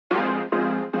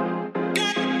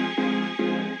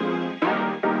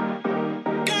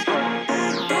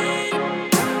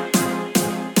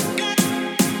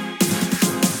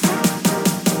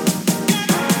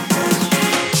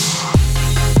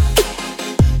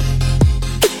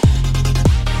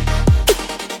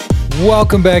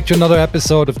Welcome back to another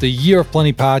episode of the Year of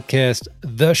Plenty podcast,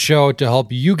 the show to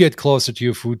help you get closer to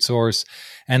your food source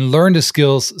and learn the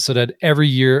skills so that every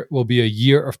year will be a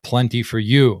year of plenty for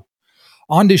you.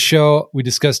 On this show, we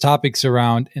discuss topics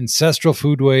around ancestral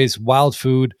foodways, wild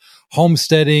food,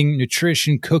 homesteading,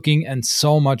 nutrition, cooking, and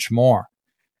so much more.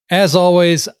 As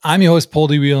always, I'm your host, Paul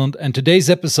de Wieland, and today's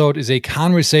episode is a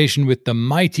conversation with the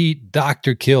mighty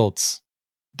Dr. Kiltz.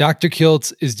 Dr.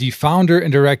 Kiltz is the founder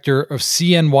and director of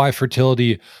CNY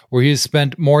Fertility, where he has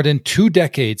spent more than 2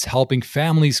 decades helping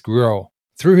families grow.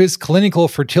 Through his clinical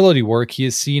fertility work, he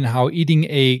has seen how eating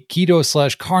a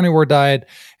keto/carnivore diet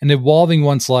and evolving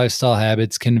one's lifestyle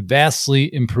habits can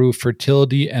vastly improve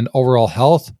fertility and overall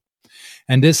health.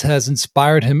 And this has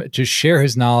inspired him to share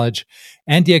his knowledge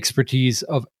and the expertise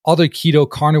of other keto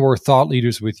carnivore thought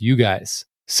leaders with you guys.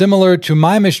 Similar to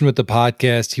my mission with the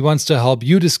podcast, he wants to help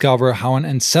you discover how an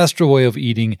ancestral way of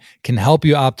eating can help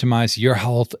you optimize your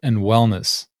health and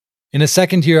wellness. In a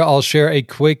second here, I'll share a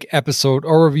quick episode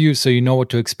overview so you know what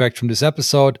to expect from this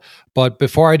episode. But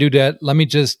before I do that, let me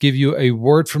just give you a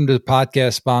word from the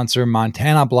podcast sponsor,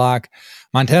 Montana Block.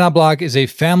 Montana Block is a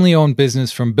family-owned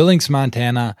business from Billings,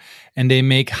 Montana, and they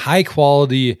make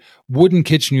high-quality wooden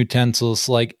kitchen utensils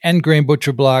like end-grain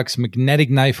butcher blocks, magnetic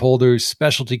knife holders,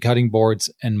 specialty cutting boards,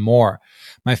 and more.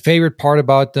 My favorite part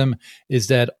about them is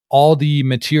that all the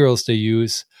materials they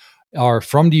use are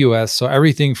from the US, so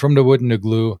everything from the wood and the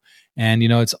glue, and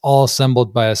it's all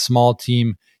assembled by a small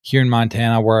team here in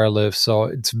Montana where I live. So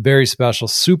it's very special,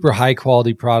 super high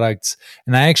quality products.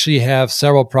 And I actually have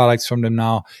several products from them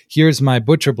now. Here's my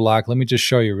butcher block. Let me just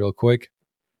show you real quick.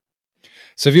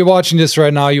 So if you're watching this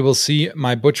right now, you will see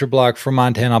my butcher block from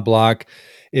Montana Block.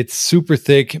 It's super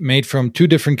thick, made from 2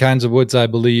 different kinds of woods, I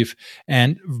believe,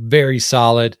 and very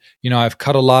solid. I've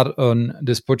cut a lot on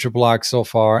this butcher block so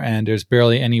far, and there's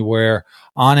barely any wear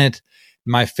on it.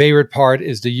 My favorite part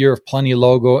is the Year of Plenty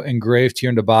logo engraved here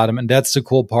in the bottom. And that's the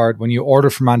cool part. When you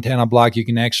order from Montana Block, you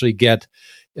can actually get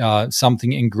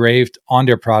something engraved on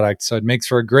their product. So it makes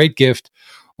for a great gift,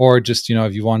 or just,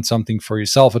 if you want something for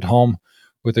yourself at home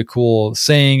with a cool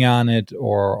saying on it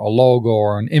or a logo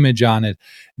or an image on it,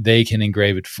 they can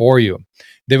engrave it for you.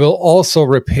 They will also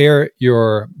repair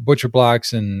your butcher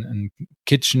blocks and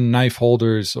kitchen knife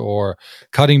holders or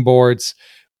cutting boards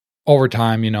over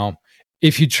time,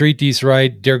 If you treat these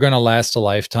right, they're going to last a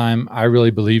lifetime. I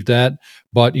really believe that.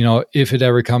 But, if it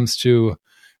ever comes to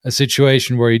a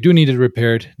situation where you do need it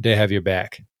repaired, they have your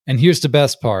back. And here's the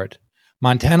best part.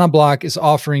 Montana Block is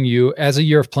offering you, as a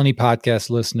Year of Plenty podcast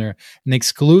listener, an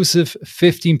exclusive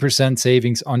 15%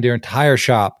 savings on their entire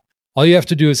shop. All you have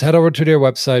to do is head over to their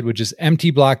website, which is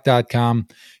mtblock.com.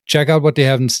 Check out what they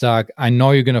have in stock. I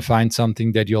know you're going to find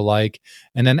something that you'll like.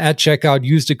 And then at checkout,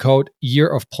 use the code Year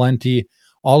of Plenty,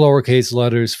 all lowercase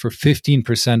letters, for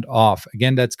 15% off.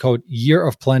 Again, that's code Year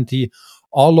of Plenty,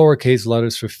 all lowercase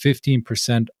letters, for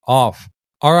 15% off.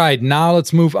 All right, now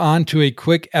let's move on to a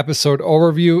quick episode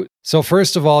overview. So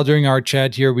first of all, during our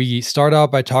chat here, we start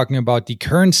out by talking about the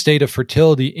current state of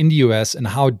fertility in the US and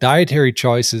how dietary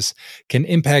choices can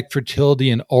impact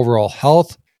fertility and overall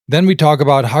health. Then we talk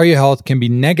about how your health can be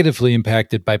negatively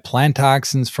impacted by plant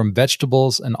toxins from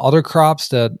vegetables and other crops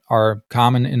that are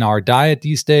common in our diet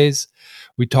these days.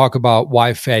 We talk about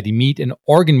why fatty meat and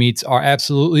organ meats are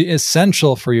absolutely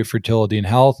essential for your fertility and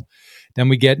health. Then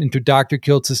we get into Dr.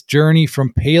 Kiltz's journey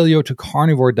from paleo to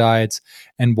carnivore diets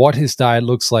and what his diet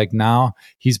looks like now.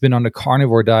 He's been on the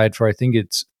carnivore diet for, I think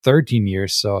it's 13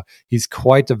 years, so he's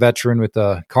quite a veteran with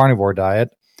the carnivore diet.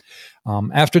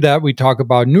 After that, we talk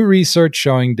about new research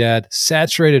showing that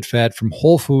saturated fat from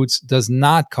whole foods does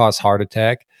not cause heart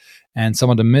attack and some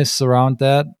of the myths around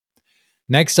that.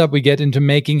 Next up, we get into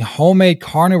making homemade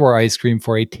carnivore ice cream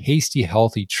for a tasty,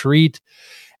 healthy treat.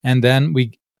 And then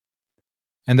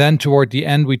toward the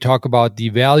end, we talk about the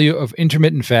value of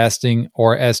intermittent fasting,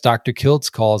 or as Dr.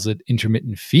 Kiltz calls it,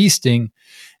 intermittent feasting.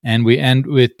 And we end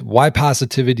with why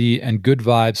positivity and good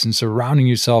vibes and surrounding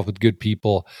yourself with good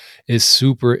people is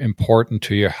super important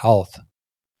to your health.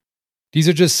 These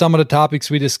are just some of the topics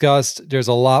we discussed. There's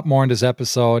a lot more in this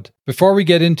episode. Before we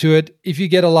get into it, if you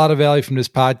get a lot of value from this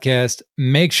podcast,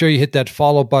 make sure you hit that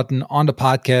follow button on the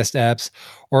podcast apps,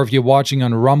 or if you're watching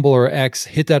on Rumble or X,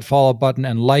 hit that follow button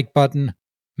and like button.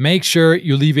 Make sure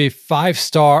you leave a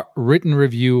 5-star written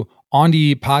review on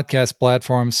the podcast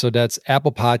platforms. So that's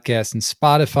Apple Podcasts and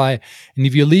Spotify. And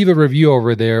if you leave a review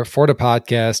over there for the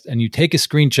podcast and you take a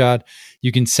screenshot,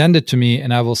 you can send it to me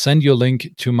and I will send you a link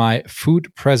to my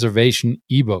food preservation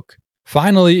ebook.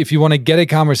 Finally, if you want to get a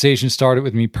conversation started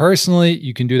with me personally,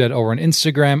 you can do that over on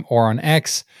Instagram or on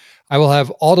X. I will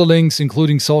have all the links,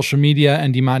 including social media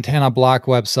and the Montana Block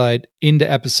website, in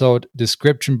the episode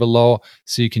description below,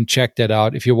 so you can check that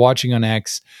out. If you're watching on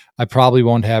X, I probably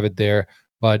won't have it there,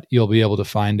 but you'll be able to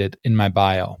find it in my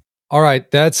bio. All right,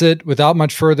 that's it. Without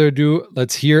much further ado,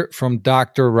 let's hear from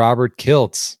Dr. Robert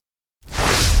Kiltz.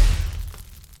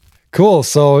 Cool.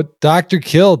 So, Dr.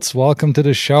 Kiltz, welcome to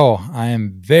the show. I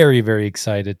am very, very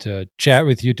excited to chat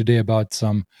with you today about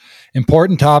some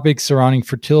important topics surrounding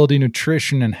fertility,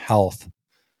 nutrition, and health.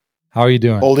 How are you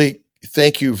doing? Oldie,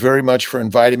 thank you very much for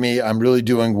inviting me. I'm really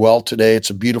doing well today. It's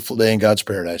a beautiful day in God's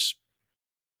paradise.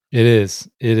 It is.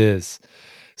 It is.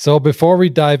 So before we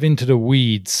dive into the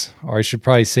weeds, or I should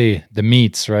probably say the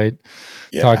meats, right?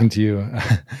 Yeah. Talking to you,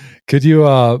 could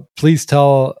you please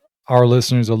tell our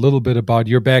listeners a little bit about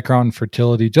your background in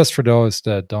fertility, just for those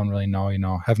that don't really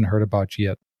know, haven't heard about you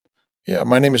yet? Yeah,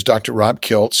 my name is Dr. Rob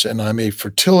Kiltz, and I'm a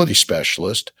fertility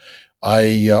specialist.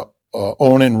 I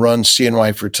own and run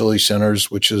CNY Fertility Centers,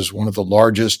 which is one of the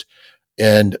largest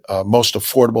and most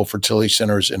affordable fertility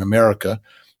centers in America.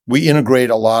 We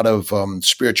integrate a lot of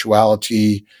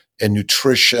spirituality and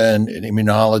nutrition and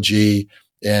immunology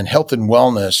and health and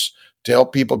wellness to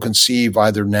help people conceive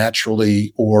either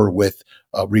naturally or with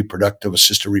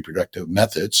assisted reproductive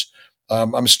methods.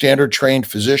 I'm a standard trained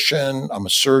physician. I'm a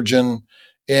surgeon,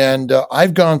 and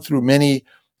I've gone through many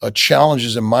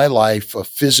challenges in my life,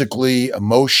 physically,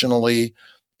 emotionally,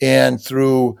 and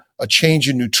through a change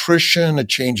in nutrition, a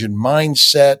change in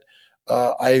mindset.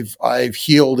 I've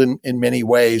healed in many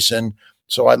ways, and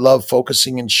so I love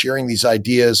focusing and sharing these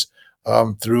ideas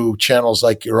through channels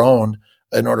like your own,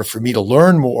 in order for me to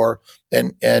learn more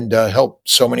and help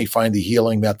so many find the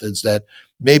healing methods that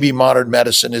maybe modern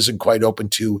medicine isn't quite open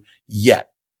to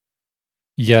yet.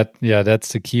 Yeah,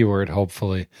 that's the key word,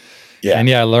 hopefully. Yeah. And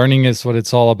learning is what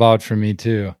it's all about for me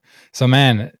too. So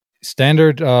man,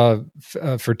 standard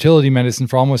fertility medicine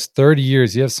for almost 30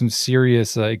 years, you have some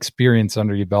serious experience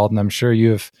under your belt, and I'm sure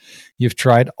you've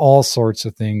tried all sorts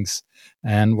of things.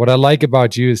 And what I like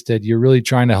about you is that you're really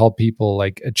trying to help people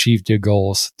like achieve their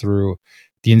goals through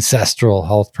the ancestral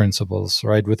health principles,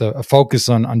 right? With a focus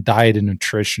on diet and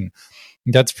nutrition.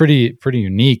 That's pretty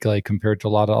unique, like compared to a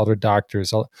lot of other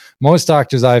doctors. Most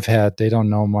doctors I've had, they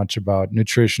don't know much about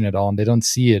nutrition at all, and they don't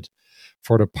see it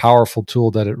for the powerful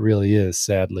tool that it really is,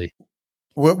 sadly.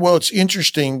 Well, it's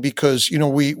interesting because,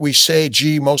 we say,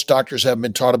 gee, most doctors haven't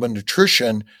been taught about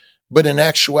nutrition, but in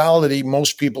actuality,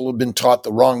 most people have been taught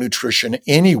the wrong nutrition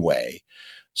anyway.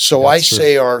 So I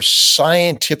say our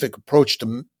scientific approach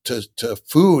to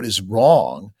food is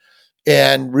wrong.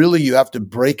 And really, you have to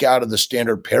break out of the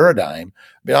standard paradigm.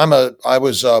 I mean, I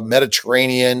was a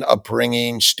Mediterranean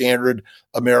upbringing, standard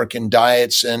American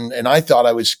diets, and I thought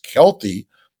I was healthy,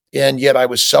 and yet I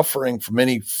was suffering from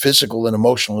many physical and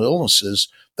emotional illnesses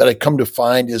that I come to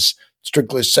find is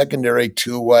strictly secondary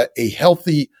to a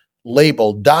healthy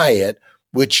labeled diet,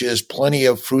 which is plenty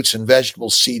of fruits and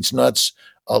vegetables, seeds, nuts,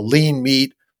 lean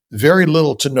meat, very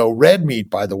little to no red meat,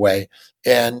 by the way,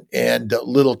 and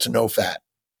little to no fat.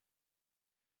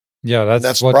 Yeah,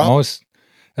 that's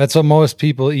what most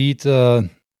people eat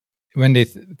when they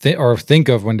think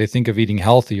of when they think of eating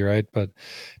healthy, right? But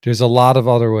there's a lot of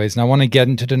other ways. And I want to get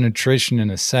into the nutrition in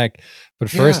a sec.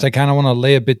 But first, I kind of want to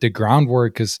lay a bit the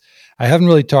groundwork, because I haven't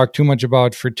really talked too much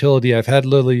about fertility. I've had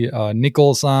Lily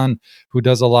Nichols on, who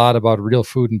does a lot about real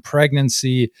food and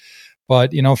pregnancy.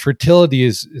 But, fertility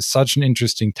is such an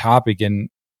interesting topic. And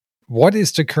what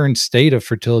is the current state of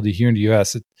fertility here in the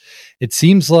U.S.? It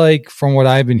seems like, from what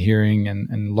I've been hearing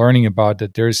and learning about,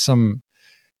 that there's some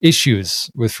issues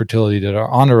with fertility that are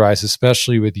on the rise,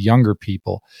 especially with younger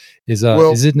people. Is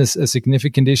it a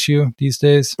significant issue these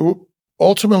days?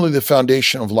 Ultimately, the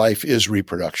foundation of life is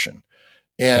reproduction.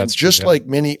 And that's just like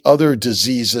many other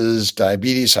diseases,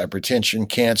 diabetes, hypertension,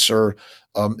 cancer,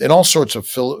 and all sorts of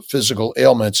physical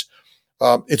ailments,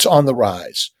 it's on the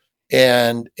rise.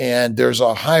 And there's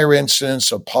a higher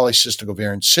incidence of polycystic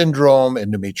ovarian syndrome,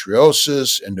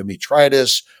 endometriosis,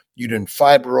 endometritis, uterine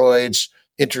fibroids,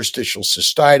 interstitial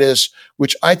cystitis,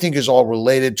 which I think is all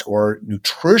related to our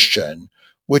nutrition,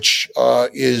 which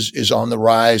is on the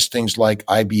rise. Things like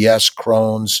IBS,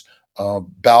 Crohn's,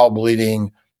 bowel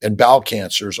bleeding, and bowel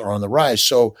cancers are on the rise.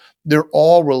 So they're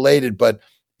all related, but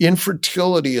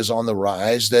infertility is on the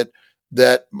rise.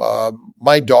 That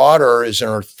my daughter is in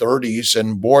her 30s,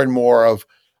 and more of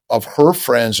her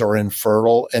friends are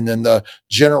infertile, and then the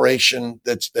generation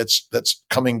that's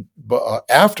coming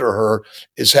after her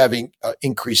is having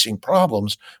increasing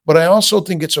problems. But I also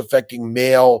think it's affecting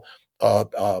male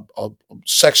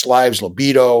sex lives,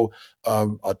 libido,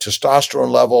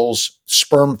 testosterone levels,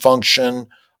 sperm function,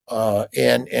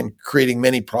 and creating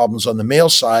many problems on the male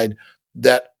side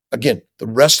that, again, the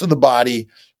rest of the body,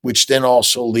 which then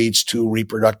also leads to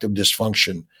reproductive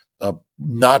dysfunction,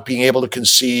 not being able to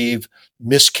conceive,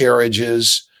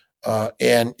 miscarriages,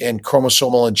 and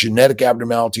chromosomal and genetic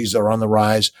abnormalities that are on the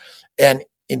rise, and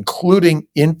including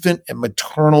infant and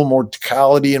maternal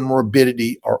mortality and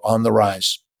morbidity are on the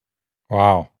rise.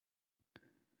 Wow.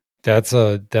 That's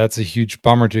a huge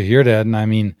bummer to hear that. And I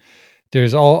mean,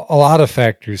 there's a lot of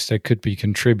factors that could be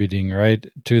contributing, right,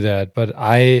 to that. But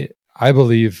I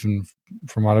believe,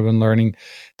 from what I've been learning,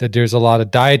 that there's a lot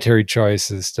of dietary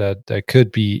choices that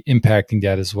could be impacting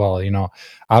that as well. You know,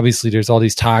 obviously there's all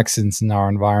these toxins in our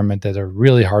environment that are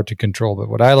really hard to control. But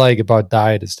what I like about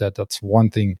diet is that that's one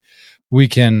thing we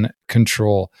can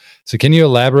control. So can you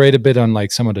elaborate a bit on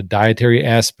like some of the dietary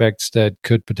aspects that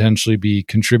could potentially be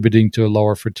contributing to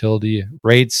lower fertility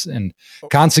rates and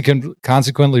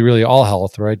consequently really all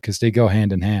health, right? Because they go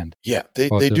hand in hand. Yeah, they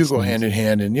do go hand in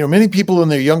hand. And, many people in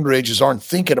their younger ages aren't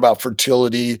thinking about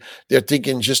fertility. They're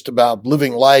thinking just about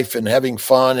living life and having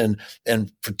fun,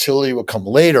 and fertility will come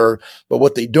later. But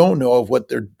what they don't know of what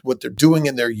they're doing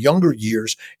in their younger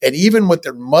years, and even what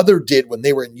their mother did when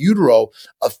they were in utero,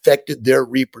 affected their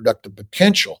reproductive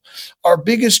potential. Our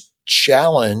biggest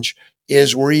challenge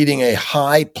is we're eating a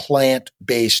high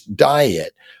plant-based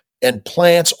diet, and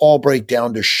plants all break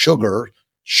down to sugar.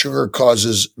 Sugar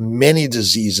causes many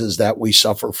diseases that we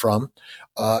suffer from.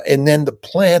 And then the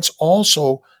plants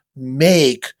also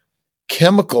make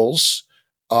chemicals,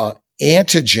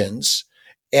 antigens,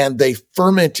 and they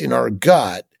ferment in our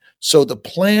gut. So the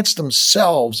plants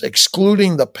themselves,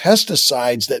 excluding the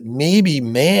pesticides that maybe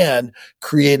man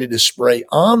created to spray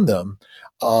on them,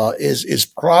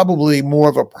 is probably more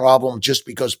of a problem, just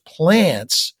because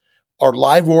plants are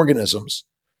live organisms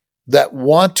that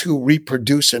want to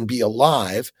reproduce and be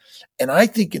alive. And I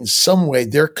think in some way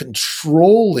they're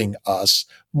controlling us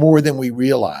more than we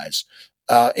realize.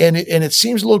 And it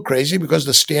seems a little crazy, because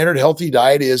the standard healthy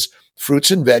diet is fruits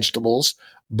and vegetables.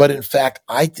 But in fact,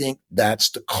 I think that's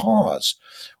the cause.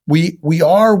 We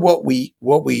are what we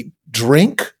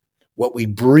drink, what we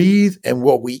breathe, and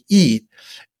what we eat,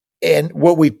 and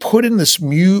what we put in this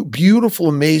beautiful,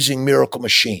 amazing miracle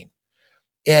machine.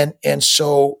 And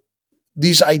so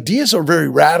these ideas are very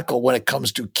radical when it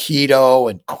comes to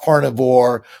keto and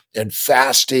carnivore and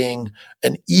fasting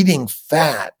and eating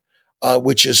fat,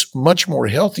 which is much more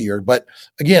healthier. But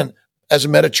again, as a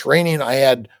Mediterranean, I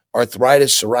had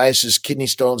arthritis, psoriasis, kidney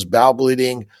stones, bowel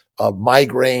bleeding,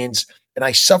 migraines, and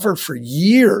I suffered for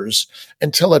years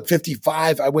until at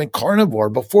 55, I went carnivore.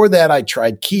 Before that, I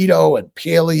tried keto and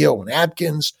paleo and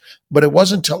Atkins, but it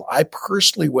wasn't until I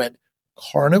personally went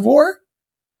carnivore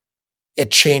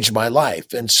it changed my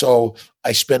life. And so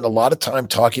I spend a lot of time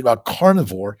talking about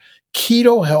carnivore.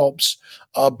 Keto helps.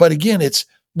 But again,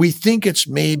 we think it's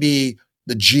maybe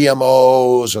the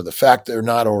GMOs or the fact they're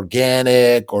not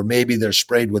organic, or maybe they're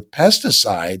sprayed with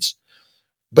pesticides,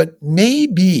 but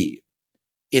maybe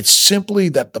it's simply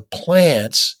that the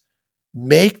plants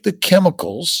make the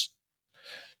chemicals,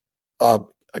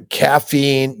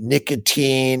 caffeine,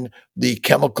 nicotine, the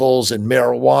chemicals in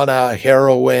marijuana,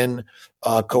 heroin,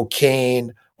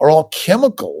 cocaine, are all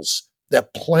chemicals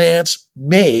that plants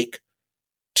make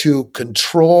to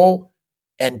control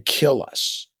and kill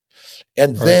us.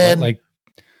 And then, like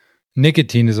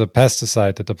nicotine is a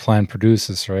pesticide that the plant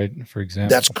produces, right? For example.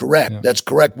 That's correct. Yeah. That's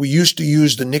correct. We used to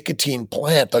use the nicotine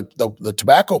plant, the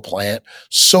tobacco plant,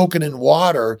 soak it in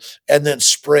water, and then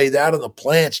spray that on the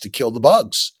plants to kill the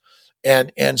bugs.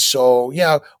 And so,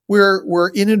 yeah,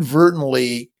 we're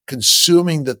inadvertently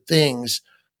consuming the things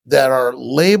that are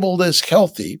labeled as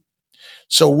healthy.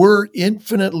 So we're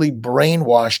infinitely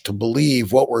brainwashed to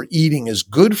believe what we're eating is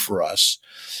good for us.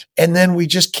 And then we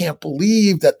just can't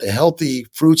believe that the healthy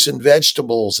fruits and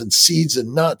vegetables and seeds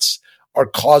and nuts are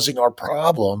causing our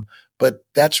problem. But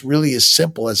that's really as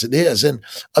simple as it is. And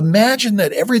imagine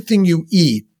that everything you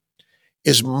eat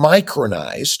is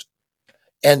micronized,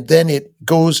 and then it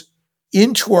goes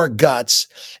into our guts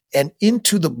and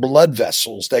into the blood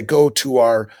vessels that go to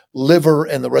our liver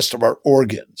and the rest of our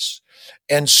organs.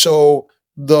 And so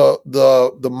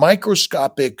the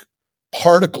microscopic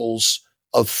particles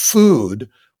of food,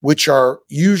 which are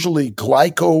usually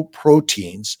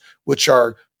glycoproteins, which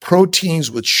are proteins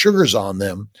with sugars on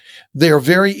them, they're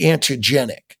very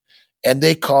antigenic, and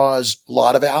they cause a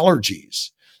lot of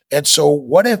allergies. And so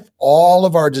what if all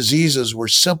of our diseases were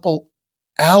simple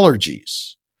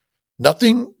allergies?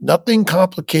 Nothing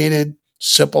complicated,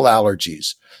 simple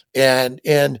allergies. And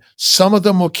some of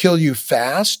them will kill you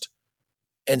fast,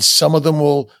 and some of them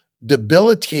will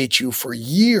debilitate you for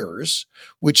years,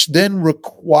 which then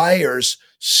requires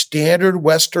standard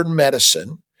Western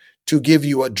medicine to give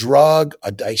you a drug,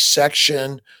 a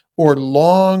dissection, or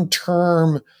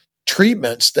long-term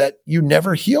treatments that you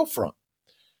never heal from.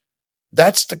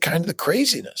 That's the kind of the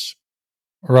craziness.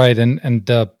 Right. And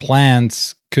the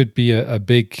plants could be a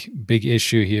big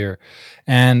issue here.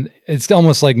 And it's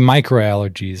almost like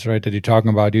microallergies, right? That you're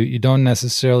talking about. You don't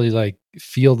necessarily like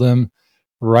feel them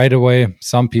right away.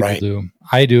 Some people do.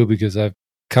 I do, because I've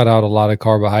cut out a lot of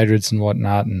carbohydrates and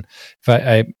whatnot. And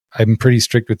if I'm pretty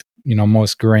strict with,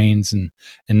 most grains and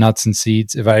nuts and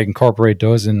seeds. If I incorporate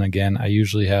those in again, I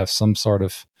usually have some sort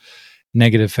of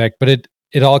negative effect. But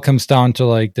it all comes down to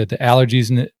like the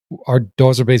allergies, and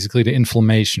those are basically the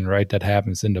inflammation, right, that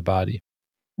happens in the body.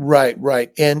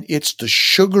 Right. And it's the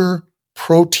sugar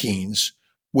proteins,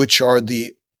 which are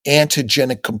the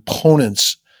antigenic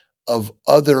components of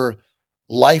other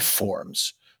life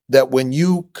forms, that when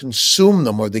you consume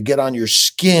them or they get on your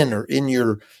skin or in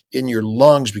your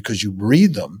lungs because you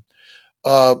breathe them,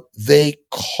 they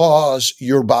cause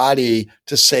your body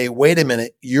to say, wait a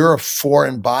minute, you're a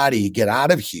foreign body, get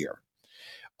out of here.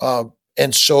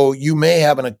 And so you may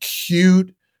have an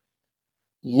acute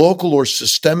local or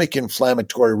systemic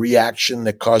inflammatory reaction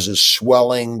that causes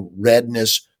swelling,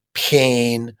 redness,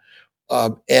 pain,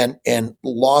 and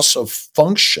loss of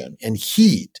function and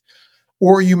heat.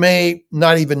 Or you may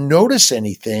not even notice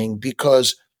anything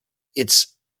because it's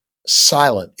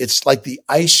silent. It's like the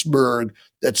iceberg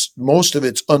that's most of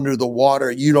it's under the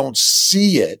water. You don't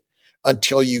see it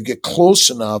until you get close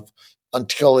enough,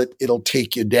 until it'll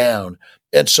take you down.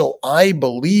 And so I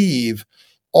believe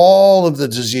all of the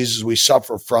diseases we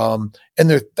suffer from, and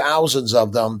there are thousands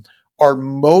of them, are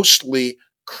mostly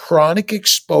chronic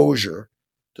exposure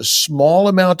to small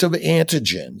amount of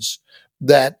antigens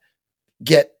that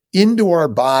get into our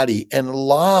body and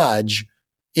lodge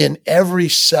in every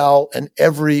cell and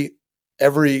every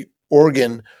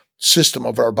organ system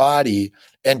of our body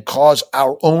and cause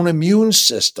our own immune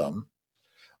system,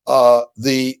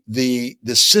 the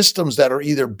systems that are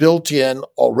either built in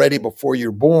already before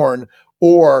you're born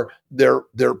or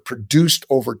they're produced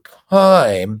over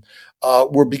time,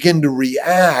 will begin to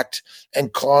react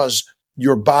and cause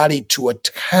your body to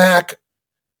attack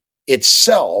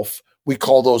itself. We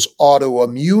call those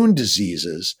autoimmune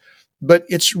diseases, but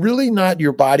it's really not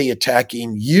your body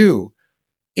attacking you.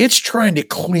 It's trying to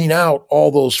clean out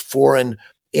all those foreign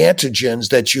antigens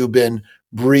that you've been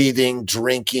breathing,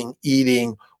 drinking,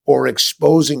 eating, or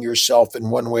exposing yourself in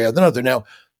one way or another. Now,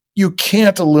 you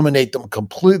can't eliminate them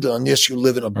completely unless you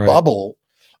live in a bubble,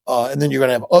 and then you're going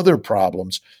to have other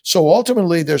problems. So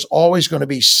ultimately, there's always going to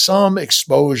be some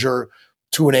exposure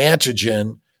to an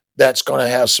antigen that's going to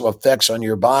have some effects on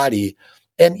your body.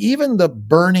 And even the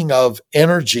burning of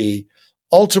energy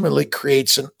ultimately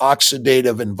creates an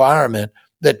oxidative environment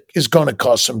that is going to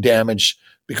cause some damage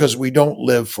because we don't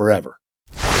live forever.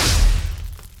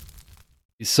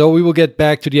 So we will get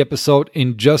back to the episode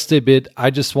in just a bit. I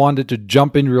just wanted to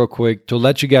jump in real quick to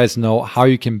let you guys know how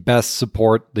you can best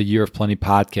support the Year of Plenty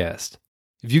podcast.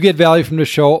 If you get value from the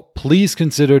show, please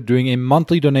consider doing a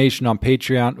monthly donation on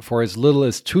Patreon for as little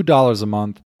as $2 a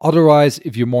month. Otherwise,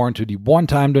 if you're more into the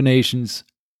one-time donations,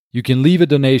 you can leave a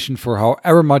donation for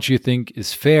however much you think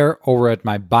is fair over at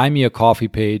my Buy Me a Coffee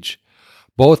page.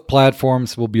 Both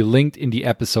platforms will be linked in the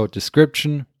episode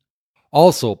description.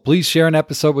 Also, please share an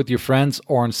episode with your friends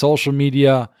or on social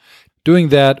media. Doing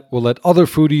that will let other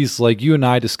foodies like you and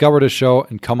I discover the show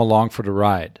and come along for the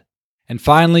ride. And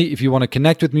finally, if you want to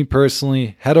connect with me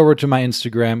personally, head over to my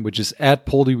Instagram, which is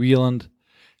 @PoldyWieland.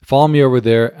 Follow me over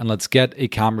there and let's get a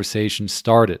conversation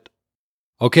started.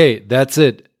 Okay, that's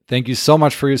it. Thank you so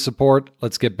much for your support.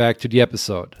 Let's get back to the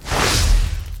episode.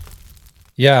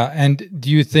 Yeah, and do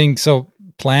you think so?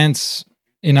 Plants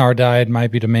in our diet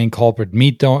might be the main culprit.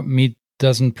 Meat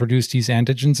doesn't produce these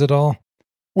antigens at all?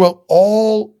 Well,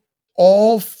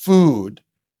 all food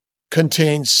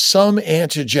contains some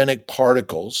antigenic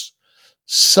particles,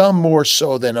 some more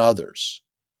so than others.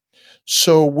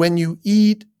 So when you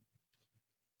eat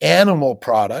animal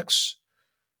products,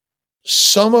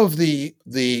 some of the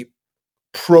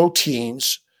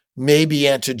proteins may be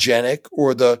antigenic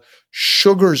or the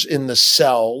sugars in the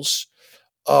cells,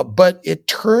 but it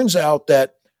turns out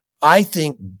that I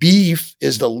think beef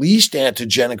is the least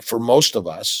antigenic for most of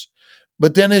us.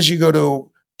 But then as you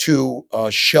go to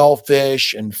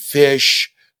shellfish and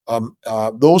fish,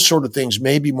 those sort of things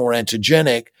may be more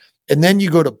antigenic. And then you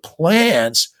go to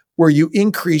plants where you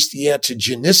increase the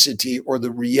antigenicity or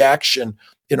the reaction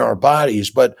in our bodies.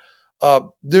 But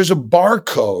there's a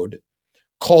barcode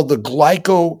called the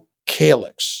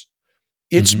glycocalyx.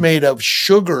 It's made of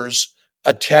sugars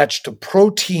attached to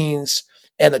proteins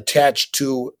and attached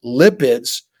to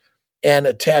lipids. and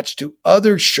attached to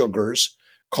other sugars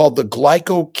called the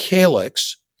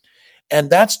glycocalyx. And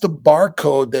that's the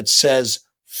barcode that says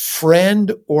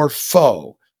friend or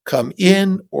foe, come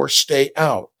in or stay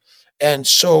out. And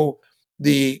so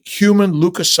the human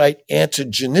leukocyte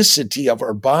antigenicity of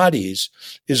our bodies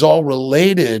is all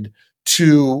related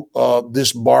to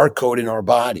this barcode in our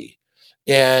body.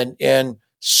 And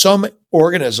some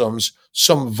organisms,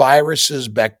 some viruses,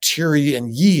 bacteria,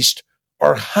 and yeast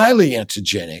are highly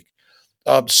antigenic.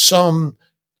 Some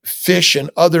fish and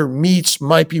other meats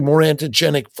might be more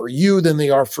antigenic for you than they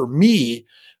are for me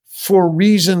for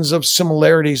reasons of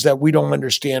similarities that we don't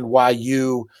understand why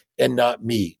you and not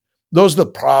me. Those are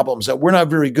the problems, that we're not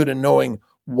very good at knowing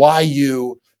why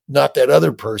you, not that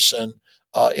other person,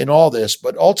 in all this.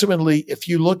 But ultimately, if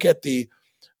you look at the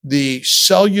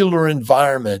cellular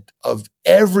environment of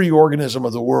every organism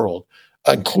of the world,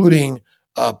 including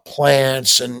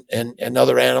plants and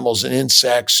other animals and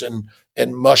insects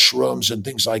and mushrooms and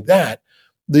things like that,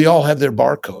 they all have their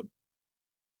barcode.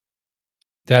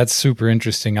 That's super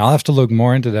interesting. I'll have to look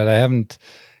more into that. I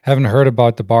haven't heard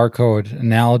about the barcode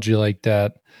analogy like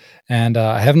that. And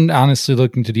I haven't honestly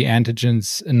looked into the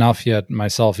antigens enough yet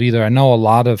myself either. I know a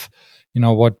lot of,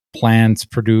 what plants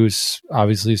produce,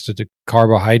 obviously, is the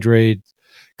carbohydrates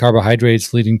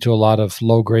leading to a lot of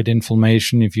low-grade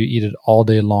inflammation if you eat it all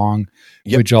day long,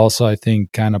 which also I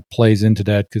think kind of plays into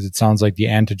that, because it sounds like the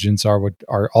antigens are what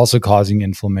are also causing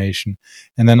inflammation.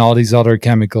 And then all these other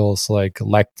chemicals like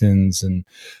lectins and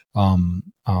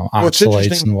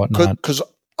oxalates and whatnot. Because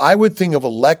I would think of a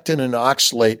lectin and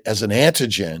oxalate as an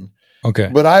antigen. Okay.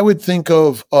 But I would think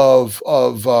of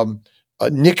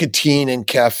nicotine and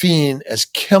caffeine as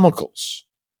chemicals.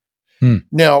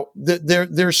 Now,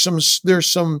 there's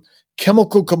some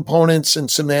chemical components and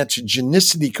some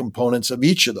antigenicity components of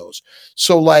each of those.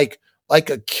 So like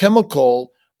a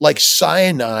chemical like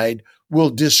cyanide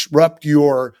will disrupt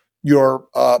your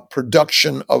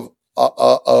production of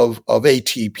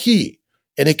ATP,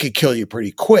 and it could kill you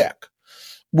pretty quick.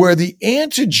 Where the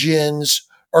antigens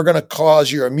are going to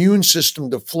cause your immune system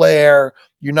to flare,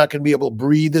 you're not going to be able to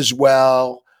breathe as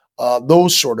well.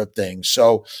 Those sort of things.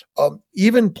 So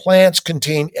even plants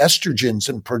contain estrogens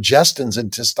and progestins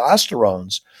and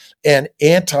testosterones and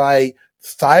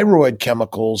anti-thyroid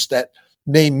chemicals that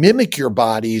may mimic your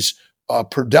body's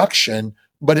production,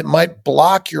 but it might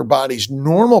block your body's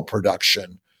normal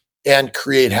production and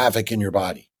create havoc in your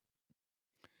body.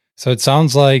 So it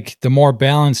sounds like the more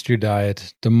balanced your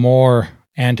diet, the more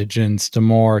antigens, the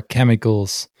more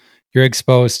chemicals you're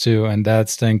exposed to, and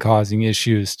that's then causing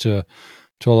issues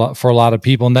for a lot of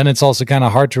people. And then it's also kind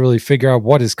of hard to really figure out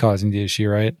what is causing the issue,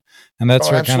 right? And that's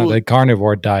where kind of the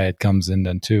carnivore diet comes in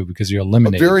then too, because you're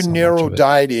eliminating very narrow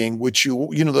dieting, which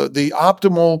the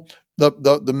optimal,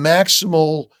 the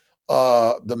maximal,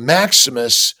 the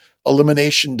Maximus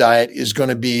elimination diet is going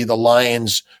to be the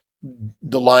lion's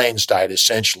diet,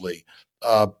 essentially.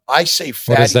 I say fatty steak.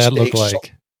 What does that look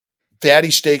like?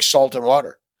 Fatty steak, salt, and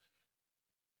water.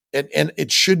 And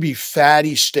it should be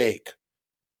fatty steak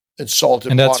and salt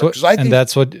and water. And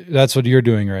that's what you're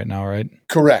doing right now, right?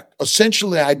 Correct.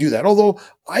 Essentially, I do that. Although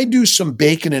I do some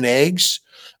bacon and eggs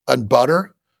and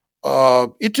butter.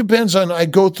 It depends on, I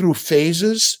go through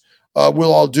phases.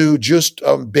 I'll do just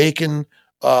bacon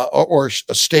or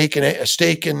a steak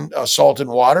and salt and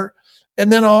water.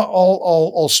 And then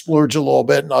I'll splurge a little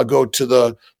bit and I'll go to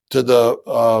the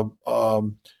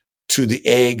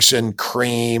eggs and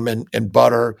cream and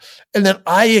butter. And then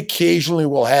I occasionally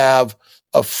will have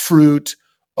a fruit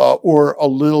or a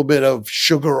little bit of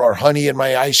sugar or honey in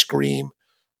my ice cream.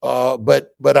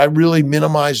 But I really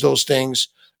minimize those things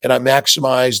and I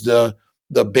maximize the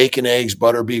bacon, eggs,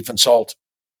 butter, beef, and salt.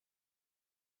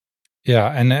 Yeah.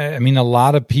 And I mean, a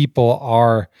lot of people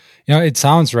are, it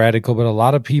sounds radical, but a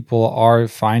lot of people are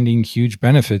finding huge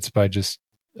benefits by just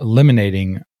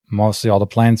eliminating mostly all the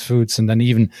plant foods and then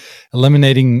even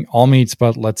eliminating all meats,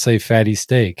 but let's say fatty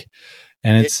steak.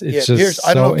 And it's just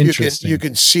I don't know if you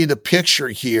can see the picture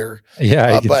here.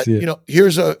 Yeah, I can see it.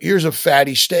 Here's a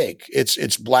fatty steak.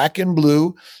 It's black and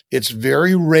blue. It's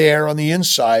very rare on the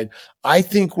inside. I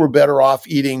think we're better off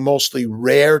eating mostly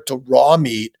rare to raw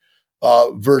meat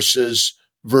versus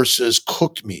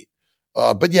cooked meat.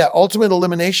 But yeah, ultimate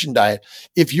elimination diet.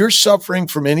 If you're suffering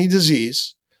from any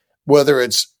disease, whether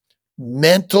it's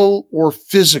mental or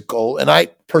physical, and I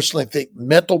personally think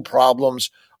mental problems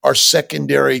are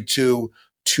secondary to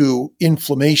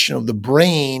inflammation of the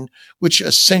brain, which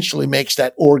essentially makes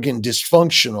that organ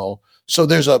dysfunctional. So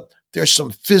there's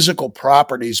some physical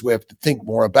properties we have to think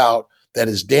more about that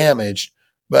is damaged.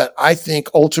 But I think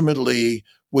ultimately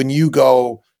when you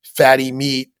go fatty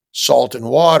meat, salt and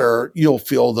water, you'll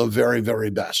feel the very, very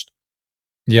best.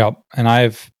 Yep. And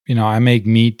I make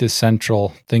meat the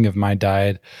central thing of my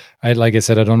diet. Like I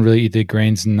said, I don't really eat the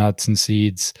grains and nuts and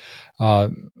seeds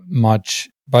much,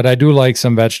 but I do like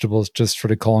some vegetables just for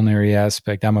the culinary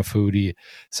aspect. I'm a foodie,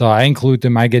 so I include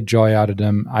them. I get joy out of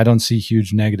them. I don't see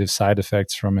huge negative side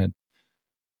effects from it.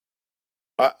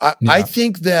 I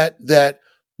think that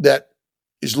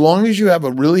as long as you have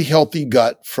a really healthy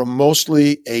gut from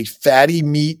mostly a fatty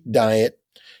meat diet,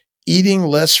 eating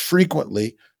less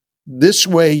frequently, this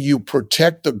way you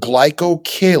protect the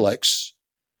glycocalyx,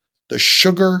 the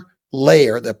sugar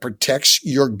layer that protects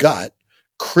your gut,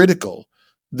 critical,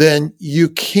 then you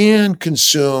can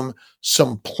consume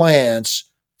some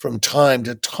plants from time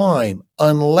to time,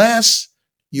 unless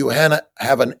you have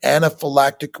an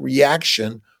anaphylactic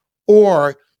reaction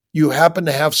or you happen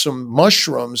to have some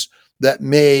mushrooms that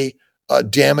may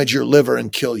damage your liver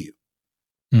and kill you.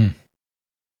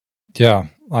 Yeah.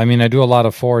 I mean, I do a lot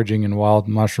of foraging and wild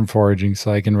mushroom foraging,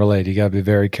 so I can relate. You got to be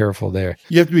very careful there.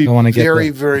 You have to be very,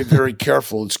 very, very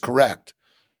careful. It's correct.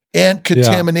 And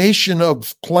contamination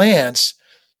of plants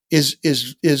is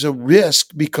a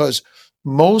risk, because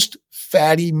most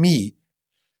fatty meat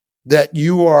that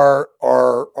you are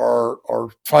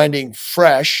finding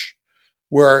fresh,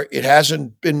 where it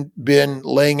hasn't been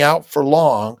laying out for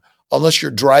long, unless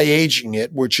you're dry aging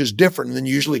it, which is different than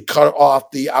usually cut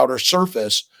off the outer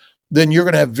surface, then you're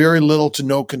going to have very little to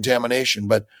no contamination.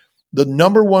 But the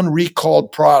number one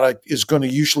recalled product is going to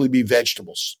usually be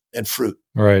vegetables and fruit.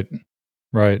 Right.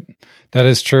 That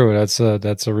is true. That's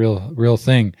a real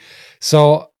thing.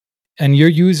 So, and you're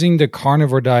using the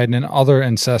carnivore diet and other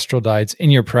ancestral diets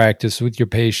in your practice with your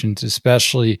patients,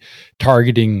 especially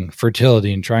targeting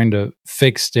fertility and trying to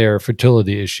fix their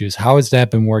fertility issues. How has that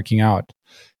been working out?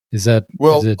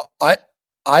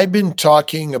 I've been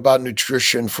talking about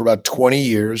nutrition for about 20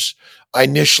 years. I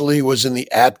initially was in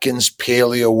the Atkins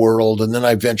paleo world, and then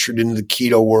I ventured into the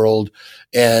keto world.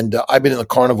 And I've been in the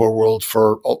carnivore world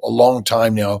for a long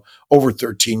time now, over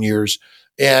 13 years.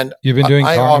 And you've been doing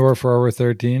carnivore for over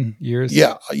 13 years?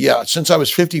 Yeah. Since I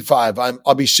was 55,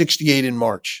 I'll be 68 in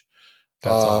March.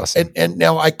 That's awesome. And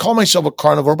now I call myself a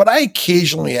carnivore, but I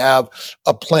occasionally have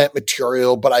a plant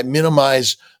material, but I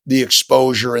minimize the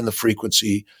exposure and the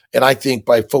frequency. And I think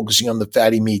by focusing on the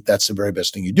fatty meat, that's the very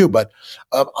best thing you do. But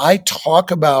I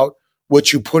talk about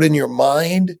what you put in your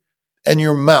mind and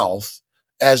your mouth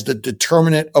as the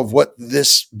determinant of what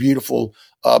this beautiful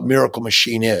miracle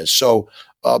machine is. So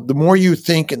the more you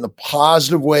think in the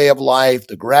positive way of life,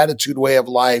 the gratitude way of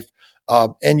life,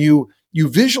 and you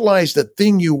visualize the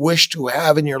thing you wish to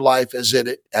have in your life as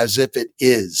if it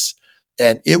is,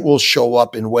 and it will show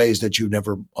up in ways that you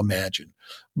never imagined.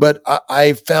 But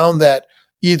I found that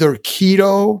either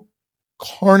keto,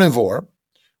 carnivore,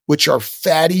 which are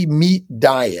fatty meat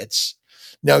diets.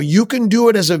 Now, you can do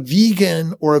it as a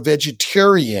vegan or a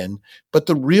vegetarian, but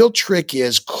the real trick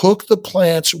is cook the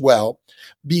plants well,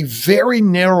 be very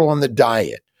narrow on the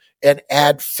diet, and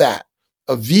add fat.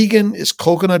 A vegan is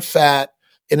coconut fat,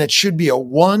 and it should be a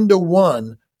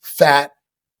 1-to-1 fat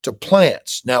to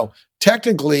plants. Now,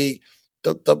 technically,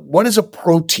 what is a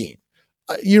protein?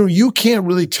 You can't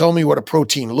really tell me what a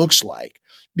protein looks like,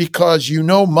 because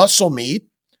muscle meat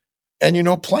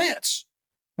and plants.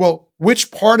 Well,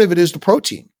 which part of it is the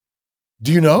protein?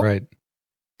 Do you know? Right.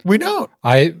 We don't.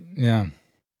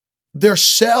 Their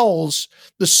cells,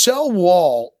 the cell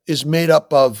wall is made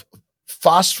up of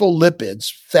phospholipids,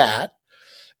 fat,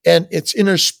 and it's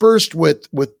interspersed with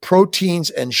proteins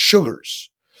and sugars.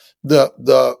 The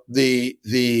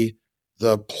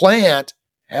plant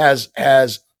has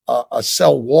a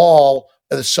cell wall,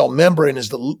 and the cell membrane is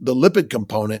the lipid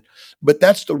component, but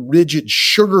that's the rigid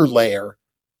sugar layer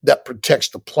that protects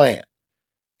the plant.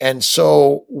 And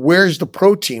so where's the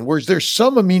protein? There's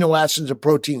some amino acids and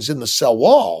proteins in the cell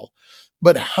wall,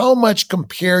 but how much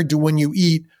compared to when you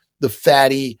eat the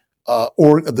fatty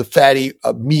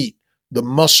meat, the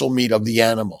muscle meat of the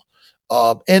animal?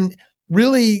 And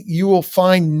really, you will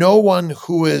find no one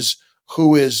who is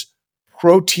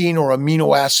protein or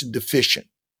amino acid deficient.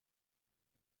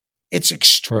 It's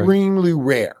extremely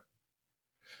rare.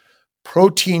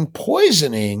 Protein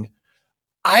poisoning,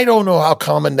 I don't know how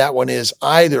common that one is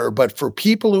either, but for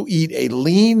people who eat a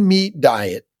lean meat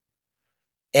diet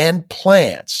and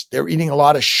plants, they're eating a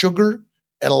lot of sugar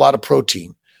and a lot of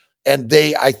protein, and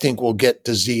they, I think, will get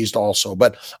diseased also.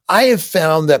 But I have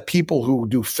found that people who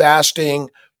do fasting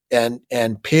and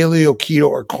paleo, keto,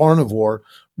 or carnivore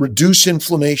reduce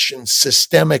inflammation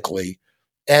systemically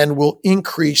and will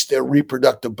increase their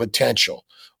reproductive potential,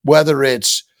 whether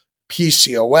it's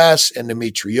PCOS,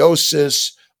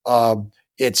 endometriosis,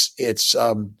 it's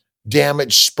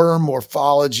damage sperm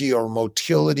morphology or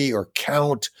motility or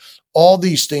count. All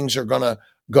these things are gonna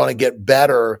get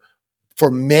better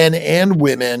for men and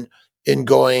women in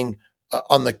going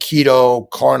on the keto,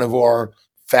 carnivore,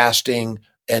 fasting,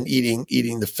 and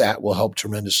eating the fat will help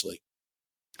tremendously.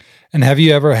 And have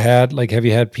you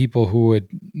had people who it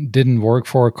didn't work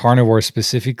for carnivore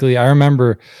specifically? I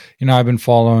remember, I've been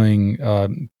following,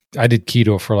 I did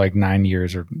keto for like 9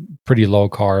 years or pretty low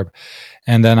carb.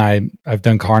 And then I've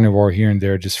done carnivore here and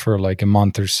there just for like a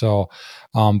month or so.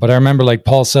 But I remember like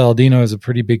Paul Saladino is a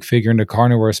pretty big figure in the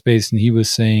carnivore space. And he was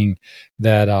saying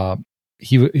that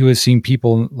he was seeing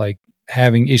people like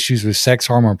having issues with sex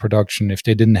hormone production if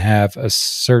they didn't have a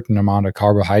certain amount of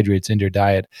carbohydrates in their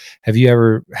diet. Have you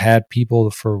ever had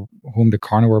people for whom the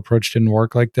carnivore approach didn't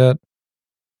work like that?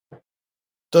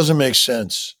 Doesn't make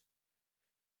sense.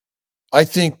 I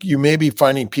think you may be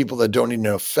finding people that don't eat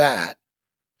enough fat.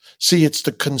 See, it's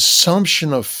the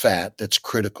consumption of fat that's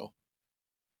critical.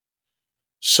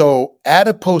 So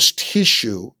adipose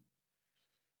tissue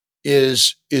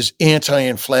is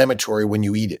anti-inflammatory when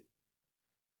you eat it.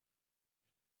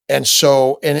 And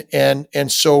so,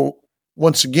 and so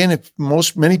once again, if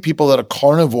many people that are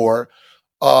carnivore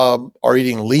are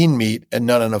eating lean meat and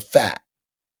not enough fat.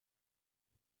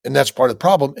 And that's part of the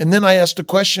problem. And then I asked the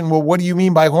question, well, what do you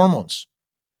mean by hormones?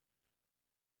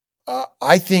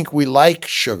 I think we like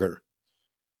sugar.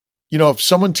 If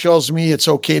someone tells me it's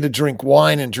okay to drink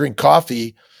wine and drink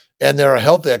coffee and they're a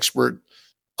health expert,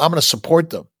 I'm going to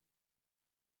support them.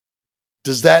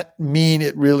 Does that mean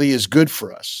it really is good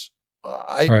for us?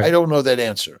 I don't know that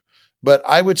answer, but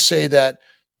I would say that,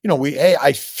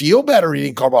 I feel better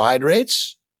eating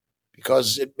carbohydrates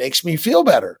because it makes me feel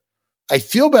better. I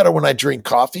feel better when I drink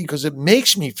coffee because it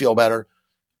makes me feel better.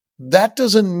 That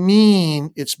doesn't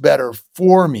mean it's better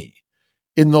for me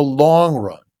in the long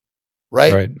run,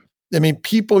 right? I mean,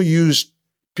 people use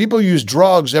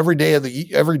drugs every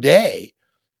day,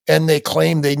 and they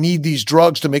claim they need these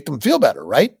drugs to make them feel better,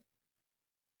 right?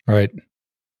 Right.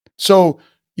 So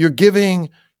you're giving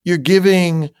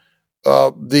the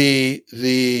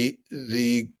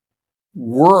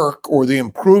work or the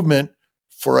improvement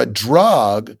for a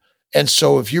drug. And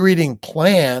so if you're eating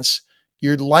plants,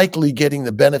 you're likely getting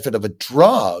the benefit of a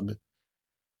drug,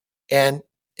 and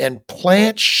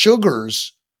plant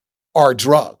sugars are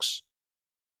drugs.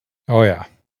 Oh yeah.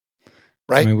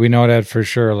 Right. I mean, we know that for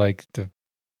sure. Like the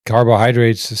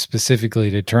carbohydrates specifically,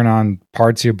 they turn on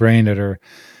parts of your brain that are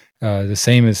the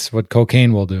same as what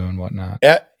cocaine will do and whatnot.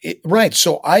 Right.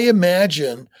 So I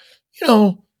imagine,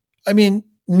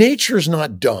 nature's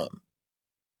not dumb.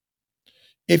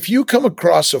 If you come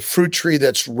across a fruit tree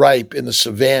that's ripe in the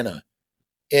savannah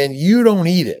and you don't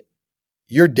eat it,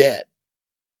 you're dead.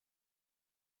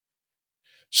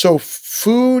 So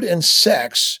food and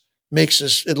sex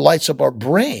it lights up our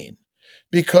brain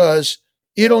because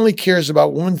it only cares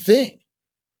about one thing.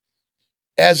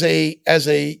 As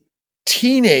a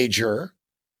teenager,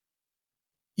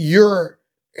 you're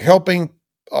helping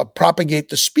propagate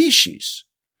the species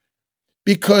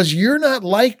because you're not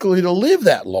likely to live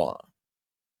that long.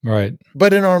 Right.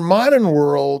 But in our modern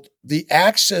world, the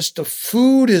access to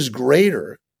food is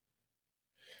greater.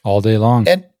 All day long.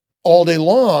 And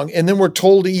then we're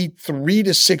told to eat 3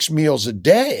 to 6 meals a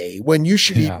day when you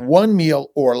should eat one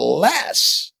meal or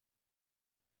less,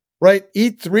 right?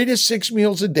 Eat 3 to 6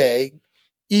 meals a day,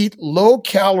 eat low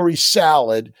calorie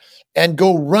salad, and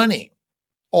go running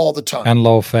all the time. And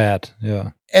low fat,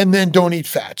 yeah. And then don't eat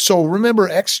fat. So remember,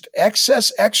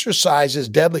 excess exercise is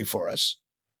deadly for us.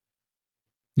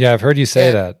 Yeah, I've heard you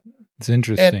say that. It's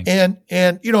interesting. And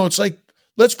it's like,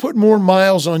 let's put more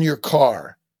miles on your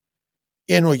car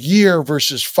in a year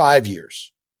versus 5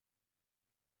 years.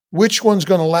 Which one's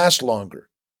going to last longer?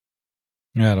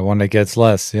 Yeah, the one that gets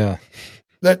less. Yeah.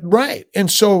 Right. And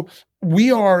so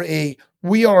we are a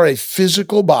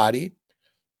physical body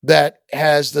that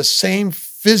has the same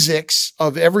physics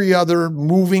of every other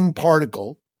moving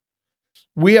particle.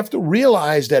 We have to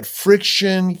realize that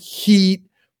friction, heat,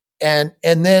 and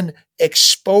then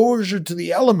exposure to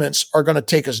the elements are going to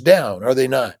take us down, are they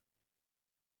not?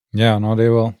 Yeah, no, they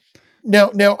will.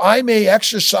 Now I may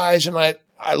exercise and I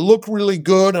look really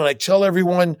good and I tell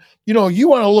everyone, you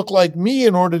want to look like me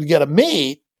in order to get a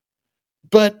mate,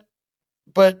 but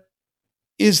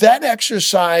is that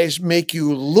exercise make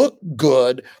you look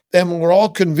good? And we're all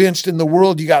convinced in the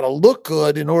world you got to look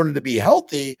good in order to be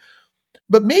healthy,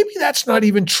 but maybe that's not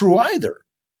even true either.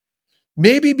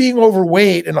 Maybe being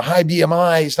overweight and a high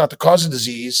BMI is not the cause of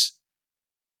disease,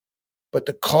 but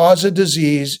the cause of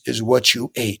disease is what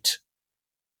you ate.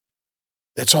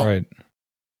 That's all. Right.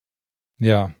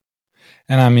 Yeah.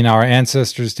 And I mean, our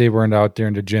ancestors, they weren't out there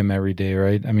in the gym every day,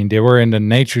 right? I mean, they were in the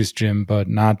nature's gym, but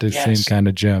not the same kind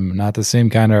of gym, not the same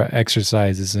kind of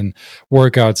exercises and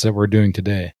workouts that we're doing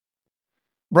today.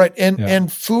 Right.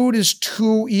 And food is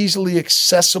too easily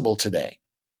accessible today.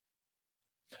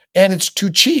 And it's too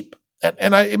cheap.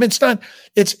 And I mean,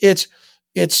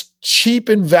 it's cheap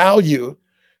in value.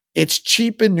 It's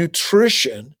cheap in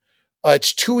nutrition.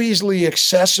 It's too easily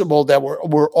accessible that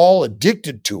we're all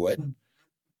addicted to it.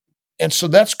 And so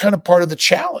that's kind of part of the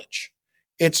challenge.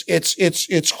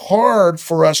 It's hard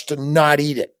for us to not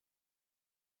eat it.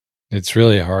 It's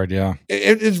really hard. Yeah.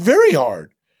 It's very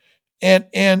hard.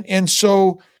 And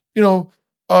so,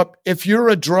 if you're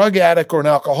a drug addict or an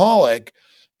alcoholic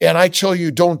and I tell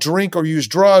you don't drink or use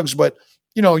drugs, but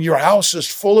your house is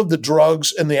full of the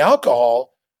drugs and the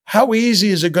alcohol, how easy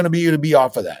is it going to be to be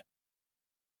off of that?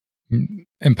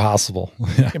 Impossible.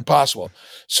 Impossible.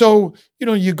 So,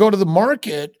 you go to the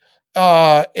market,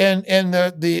 and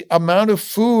the amount of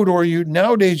food, or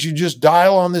nowadays you just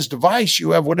dial on this device,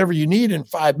 you have whatever you need in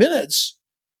 5 minutes.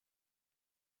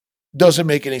 Doesn't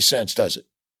make any sense, does it?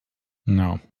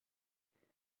 No.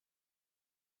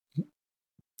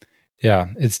 Yeah,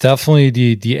 it's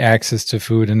definitely the access to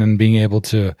food and then being able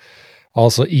to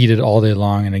also eat it all day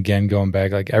long. And again, going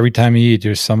back, like every time you eat,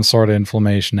 there's some sort of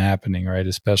inflammation happening, right?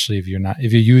 Especially if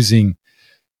you're using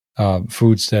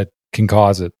foods that can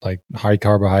cause it, like high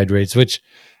carbohydrates, which,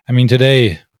 I mean,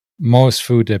 today, most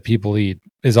food that people eat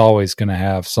is always going to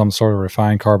have some sort of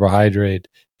refined carbohydrate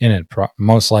in it,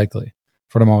 most likely,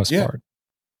 for the most part.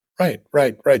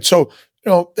 Right. So,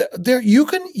 there you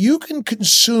can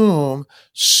consume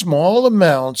small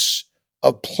amounts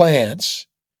of plants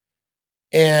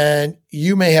and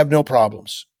you may have no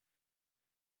problems.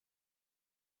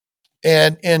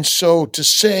 And so to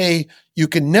say you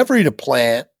can never eat a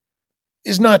plant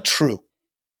is not true.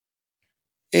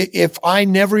 If I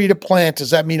never eat a plant, does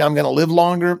that mean I'm going to live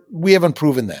longer? We haven't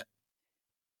proven that.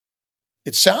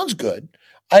 It sounds good.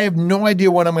 I have no idea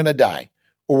when I'm going to die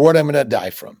or what I'm going to die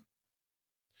from.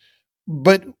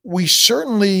 But we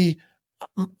certainly,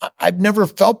 I've never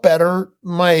felt better.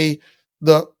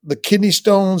 The kidney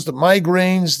stones, the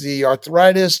migraines, the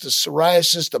arthritis, the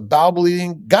psoriasis, the bowel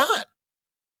bleeding, gone.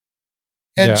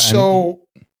 And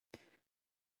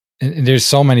and there's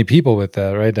so many people with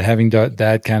that, right? Having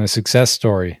that kind of success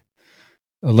story,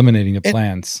 eliminating the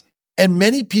plants. And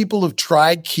many people have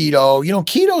tried keto.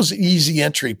 Keto's an easy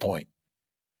entry point.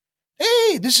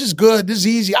 Hey, this is good. This is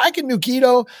easy. I can do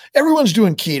keto. Everyone's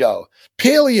doing keto.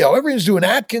 Paleo. Everyone's doing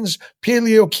Atkins,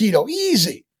 paleo, keto.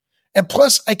 Easy. And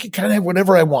plus, I can kind of have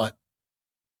whatever I want.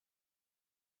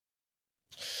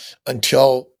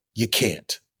 Until you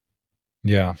can't.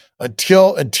 Yeah.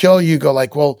 Until you go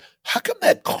like, well, how come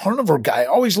that carnivore guy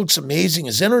always looks amazing?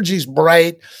 His energy's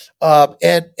bright.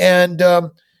 And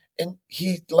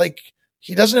he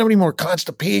doesn't have any more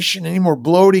constipation, any more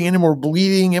bloating, any more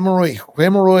bleeding,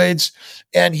 hemorrhoids,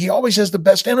 and he always has the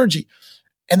best energy.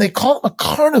 And they call him a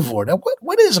carnivore. Now,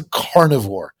 what is a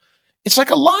carnivore? It's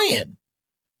like a lion.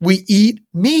 We eat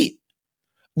meat.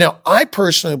 Now, I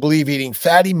personally believe eating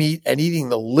fatty meat and eating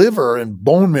the liver and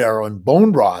bone marrow and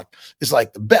bone broth is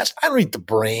like the best. I don't eat the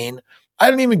brain. I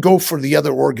don't even go for the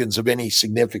other organs of any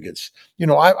significance.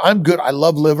 I'm good. I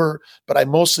love liver, but I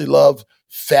mostly love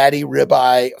fatty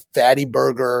ribeye, fatty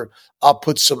burger. I'll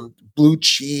put some blue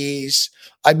cheese.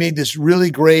 I made this really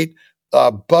great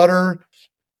butter,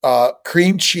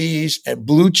 cream cheese, and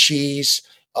blue cheese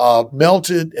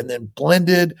melted and then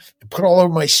blended and put all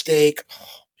over my steak.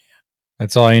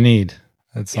 That's all you need.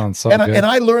 That sounds so good. And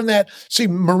I learned that. See,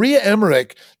 Maria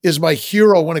Emmerich is my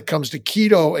hero when it comes to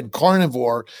keto and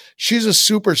carnivore. She's a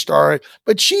superstar,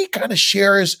 but she kind of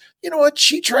shares,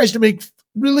 she tries to make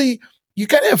you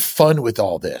got to have fun with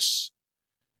all this.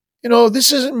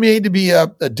 This isn't made to be a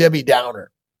Debbie Downer.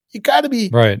 You got to be,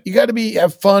 right. You got to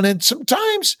have fun. And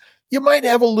sometimes you might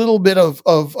have a little bit of,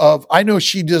 I know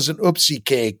she does an oopsie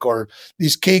cake or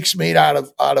these cakes made out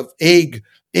of egg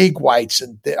whites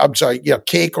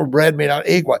cake or bread made out of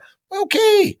egg white.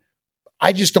 Okay.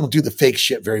 I just don't do the fake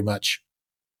shit very much.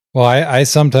 Well, I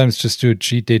sometimes just do a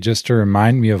cheat day just to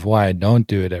remind me of why I don't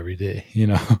do it every day,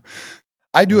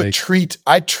 I do a treat.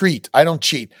 I treat. I don't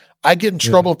cheat. I get in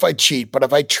trouble if I cheat, but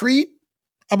if I treat,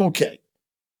 I'm okay.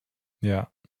 Yeah.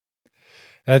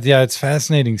 It's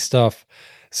fascinating stuff.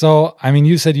 So, I mean,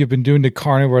 you said you've been doing the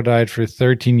carnivore diet for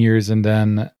 13 years and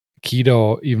then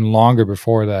keto even longer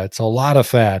before that. So a lot of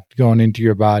fat going into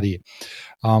your body.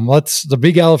 The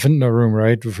big elephant in the room,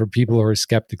 right? For people who are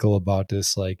skeptical about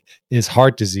this, is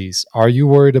heart disease. Are you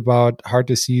worried about heart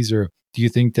disease, or do you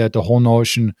think that the whole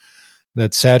notion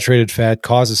that saturated fat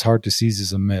causes heart disease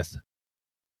is a myth?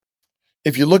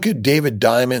 If you look at David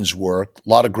Diamond's work, a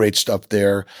lot of great stuff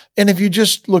there. And if you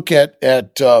just look at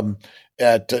Nina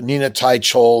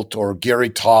Teicholz or Gary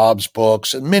Taub's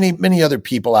books and many other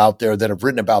people out there that have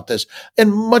written about this,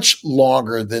 and much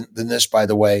longer than this, by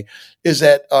the way, is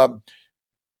that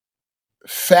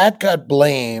fat got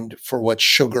blamed for what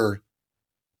sugar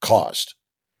caused.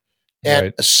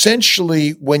 And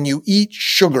essentially, when you eat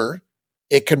sugar,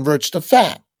 it converts to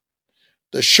fat.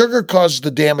 The sugar causes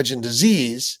the damage and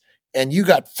disease, and you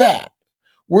got fat.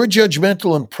 We're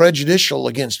judgmental and prejudicial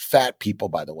against fat people,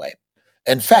 by the way,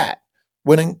 and fat,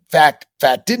 when in fact,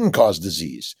 fat didn't cause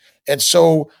disease. And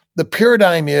so the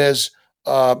paradigm is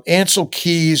Ansel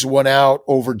Keys went out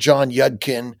over John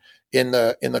Yudkin in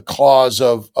the cause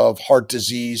of heart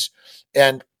disease,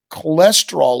 and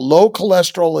cholesterol, low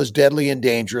cholesterol is deadly and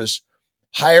dangerous.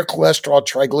 Higher cholesterol,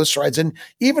 triglycerides, and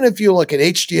even if you look at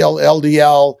HDL,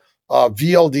 LDL,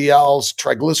 VLDLs,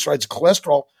 triglycerides,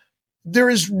 cholesterol, there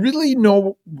is really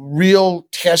no real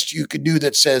test you could do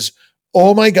that says,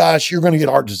 "Oh my gosh, you're going to get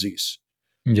heart disease."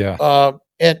 Yeah,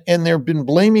 and they've been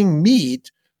blaming meat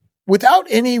without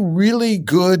any really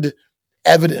good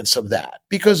evidence of that,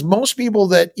 because most people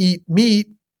that eat meat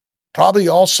probably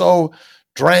also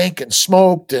drank and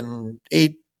smoked and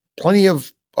ate plenty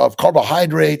of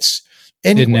carbohydrates.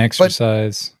 Anyway, didn't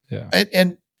exercise.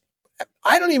 And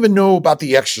I don't even know about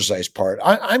the exercise part.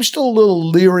 I'm still a little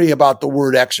leery about the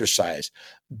word exercise.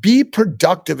 Be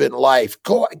productive in life.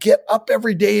 Go get up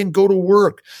every day and go to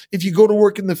work. If you go to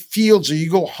work in the fields or you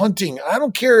go hunting, I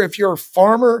don't care if you're a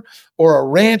farmer or a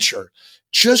rancher.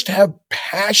 Just have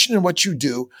passion in what you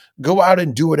do. Go out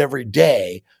and do it every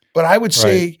day. But I would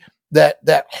say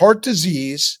that heart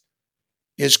disease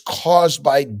is caused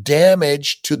by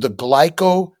damage to the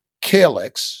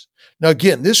glycocalyx. Now,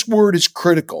 again, this word is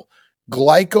critical.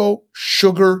 Glyco,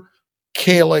 sugar,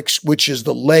 calyx, which is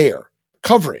the layer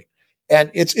covering.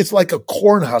 And it's like a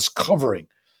corn husk covering.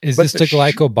 Is this the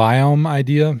glycobiome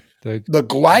idea? The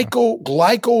glycobiome,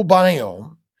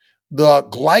 the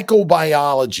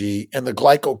glycobiology, and the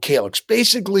glycocalyx.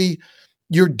 Basically,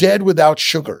 you're dead without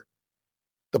sugar.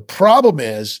 The problem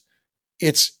is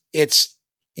it's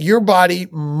your body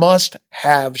must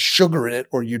have sugar in it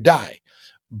or you die.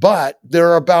 But there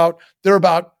are about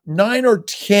 9 or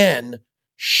 10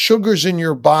 sugars in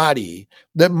your body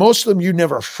that most of them you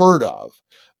never heard of.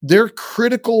 They're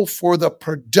critical for the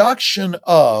production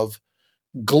of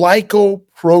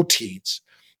glycoproteins.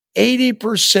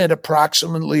 80%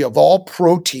 approximately of all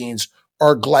proteins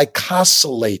are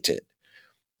glycosylated.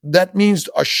 That means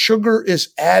a sugar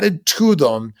is added to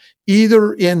them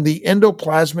either in the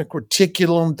endoplasmic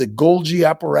reticulum, the Golgi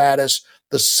apparatus,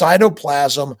 the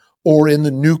cytoplasm, or in the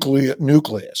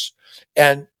nucleus.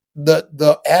 And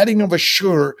the adding of a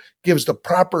sugar gives the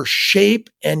proper shape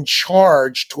and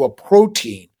charge to a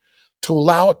protein to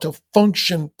allow it to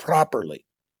function properly.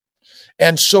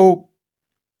 And so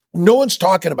no one's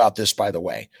talking about this, by the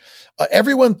way.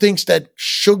 Everyone thinks that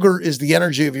sugar is the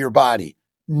energy of your body.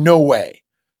 No way.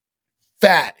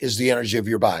 Fat is the energy of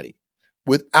your body.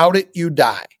 Without it, you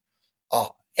die.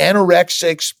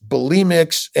 Anorexics,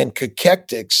 bulimics, and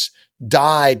cachectics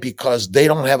die because they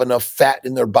don't have enough fat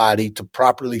in their body to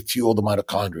properly fuel the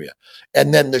mitochondria.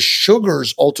 And then the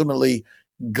sugars ultimately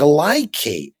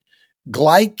glycate.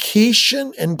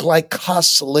 Glycation and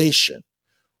glycosylation.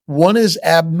 One is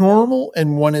abnormal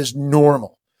and one is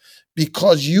normal,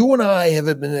 because you and I have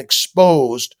been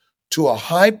exposed to a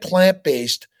high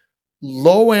plant-based,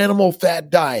 low animal fat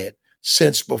diet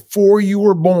since before you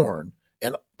were born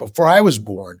and before I was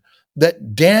born,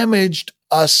 that damaged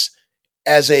us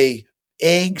as a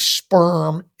egg,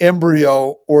 sperm,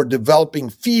 embryo, or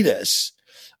developing fetus.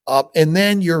 And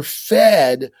then you're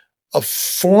fed a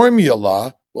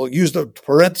formula, we'll use the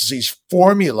parentheses,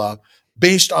 formula,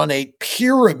 based on a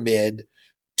pyramid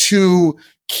to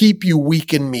keep you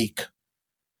weak and meek.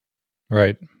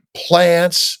 Right.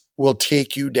 Plants will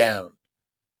take you down.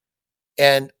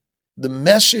 And the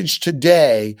message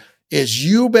today is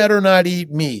you better not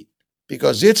eat meat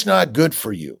because it's not good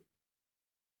for you.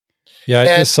 Yeah,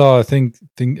 I just saw a thing.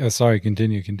 Sorry,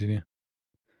 continue.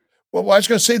 Well, I was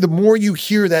going to say, the more you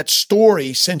hear that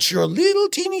story, since you're a little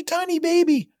teeny tiny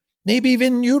baby, maybe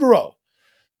even in utero,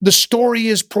 the story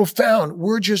is profound.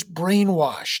 We're just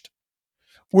brainwashed.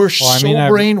 We're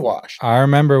brainwashed. I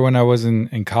remember when I was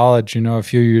in college, a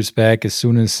few years back, as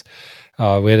soon as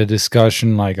we had a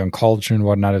discussion like on culture and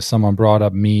whatnot, if someone brought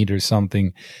up meat or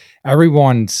something,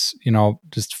 everyone's,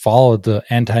 just followed the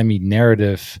anti-meat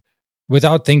narrative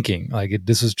without thinking.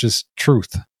 This is just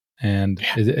truth. And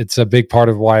it's a big part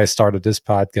of why I started this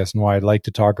podcast and why I'd like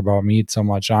to talk about meat so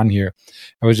much on here.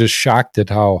 I was just shocked at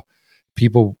how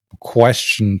people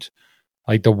questioned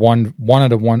like the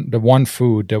one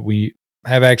food that we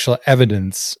have actual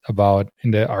evidence about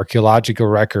in the archaeological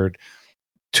record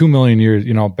 2 million years,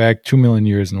 back 2 million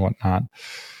years and whatnot.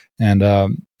 And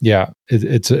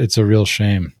it's a real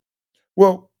shame.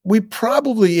 Well, we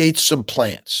probably ate some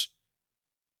plants.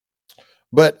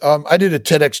 But I did a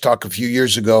TEDx talk a few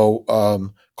years ago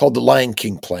called the Lion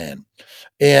King Plan.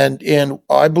 And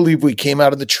I believe we came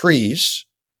out of the trees,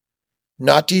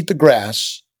 not to eat the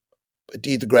grass, but to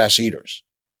eat the grass eaters.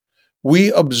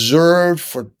 We observed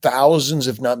for thousands,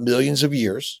 if not millions of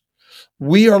years.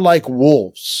 We are like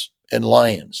wolves and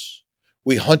lions.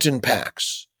 We hunt in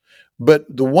packs. But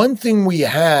the one thing we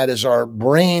had is our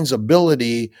brain's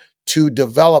ability to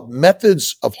develop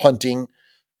methods of hunting,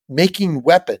 making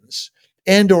weapons,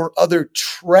 and or other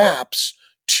traps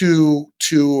to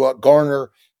garner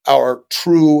our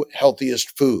true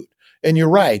healthiest food. And you're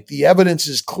right, the evidence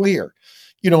is clear.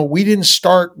 We didn't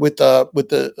start with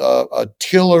a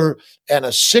tiller and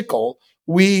a sickle.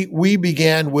 We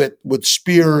began with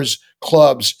spears,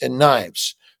 clubs, and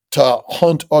knives to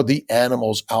hunt all the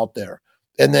animals out there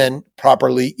and then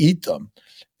properly eat them.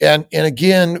 And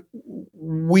again,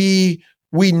 we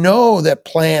know that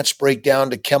plants break down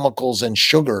to chemicals and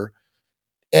sugar,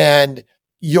 and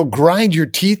you'll grind your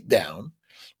teeth down.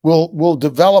 We'll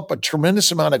develop a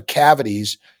tremendous amount of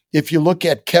cavities. If you look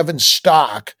at Kevin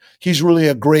Stock, he's really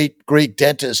a great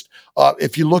dentist.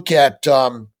 If you look at,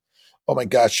 oh my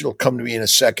gosh, it'll come to me in a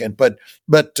second, but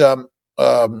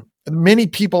many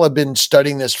people have been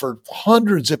studying this for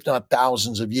hundreds, if not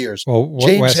thousands of years. Well,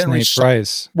 James Henry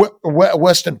Price.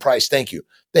 Weston Price. Thank you.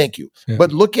 Yeah.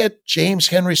 But look at James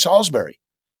Henry Salisbury.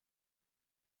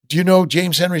 Do you know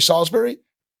James Henry Salisbury?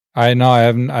 I know. I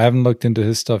haven't looked into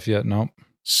his stuff yet. No.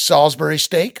 Salisbury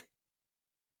steak.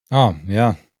 Oh,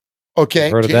 yeah. Okay.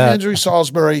 James Henry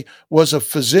Salisbury was a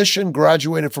physician,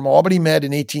 graduated from Albany Med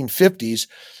in 1850s.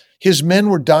 His men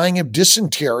were dying of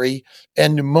dysentery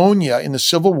and pneumonia in the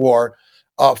Civil War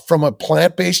from a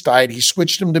plant-based diet. He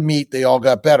switched them to meat. They all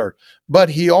got better.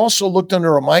 But he also looked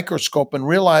under a microscope and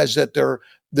realized that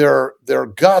their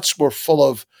guts were full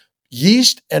of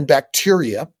yeast and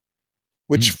bacteria,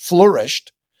 which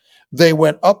flourished. They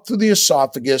went up through the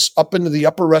esophagus, up into the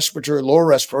upper respiratory, lower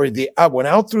respiratory. They went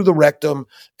out through the rectum,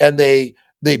 and they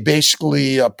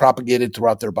basically propagated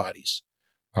throughout their bodies.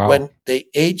 Wow. When they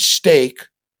ate steak,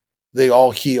 they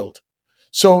all healed.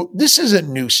 So this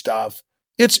isn't new stuff.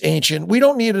 It's ancient. We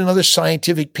don't need another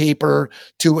scientific paper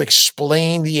to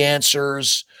explain the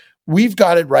answers. We've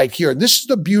got it right here. And this is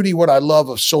the beauty, what I love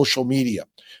of social media.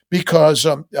 Because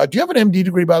do you have an MD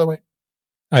degree, by the way?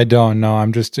 I don't know.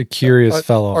 I'm just a curious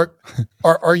fellow.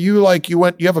 Are you like you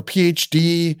have a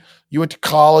PhD? You went to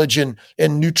college in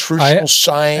nutritional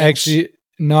science? Actually,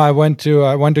 no. I went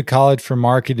to college for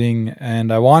marketing,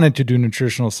 and I wanted to do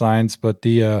nutritional science, but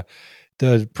the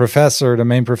professor, the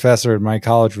main professor at my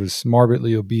college, was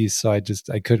morbidly obese, so I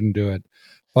couldn't do it.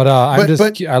 But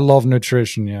I love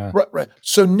nutrition. Yeah. Right.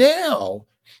 So now,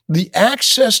 the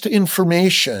access to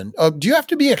information, do you have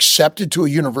to be accepted to a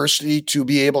university to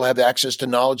be able to have access to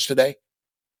knowledge today?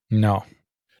 No.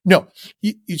 No.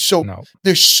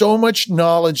 There's so much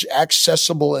knowledge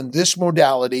accessible in this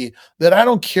modality that I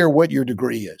don't care what your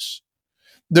degree is.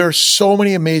 There are so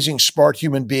many amazing, smart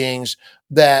human beings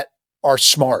that are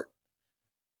smart,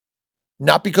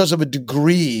 not because of a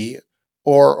degree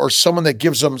or someone that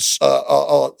gives them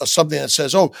something that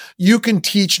says, oh, you can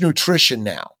teach nutrition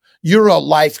now. You're a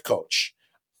life coach.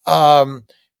 There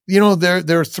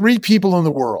are three people in the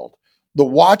world: the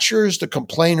watchers, the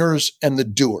complainers, and the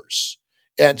doers.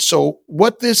 And so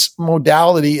what this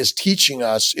modality is teaching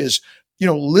us is,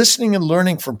 listening and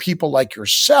learning from people like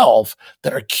yourself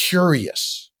that are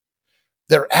curious,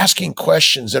 that are asking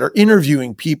questions, that are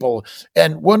interviewing people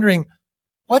and wondering,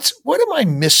 what am I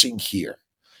missing here?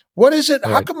 What is it?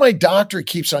 Right. How come my doctor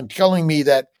keeps on telling me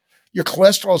that your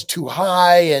cholesterol is too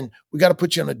high and we got to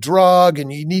put you on a drug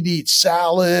and you need to eat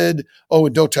salad? Oh,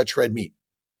 and don't touch red meat.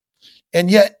 And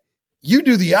yet you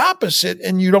do the opposite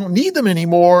and you don't need them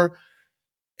anymore.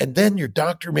 And then your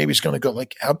doctor maybe is going to go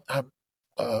like,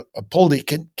 Poldy,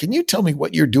 can you tell me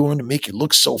what you're doing to make it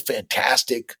look so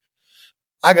fantastic?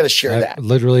 I got to share that. I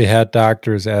literally had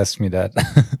doctors ask me that.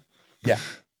 Yeah.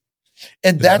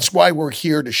 And that's why we're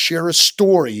here, to share a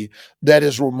story that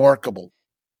is remarkable.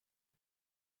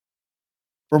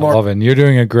 I love it. And you're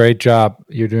doing a great job.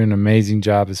 You're doing an amazing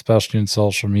job, especially in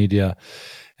social media.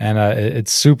 And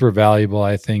it's super valuable,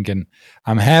 I think. And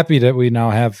I'm happy that we now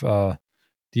have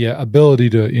the ability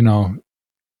to,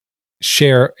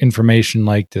 share information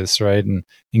like this, right? And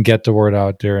get the word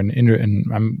out there. And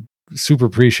I'm super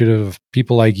appreciative of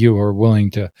people like you who are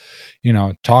willing to,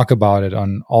 talk about it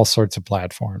on all sorts of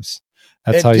platforms.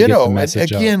 That's how you get the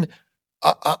message out. And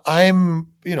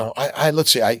again,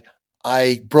 let's say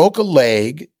I broke a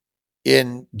leg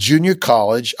in junior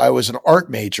college. I was an art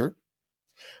major.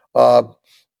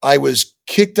 I was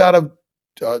kicked out of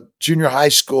junior high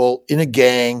school in a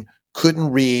gang,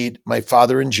 couldn't read, my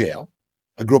father in jail.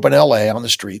 I grew up in LA on the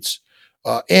streets.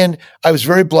 And I was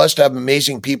very blessed to have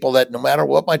amazing people that no matter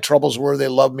what my troubles were, they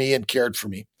loved me and cared for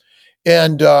me.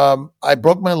 And I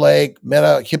broke my leg, met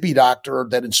a hippie doctor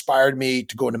that inspired me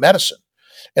to go into medicine.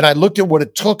 And I looked at what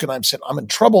it took and I said, I'm in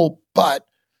trouble, but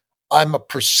I'm a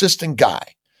persistent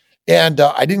guy. And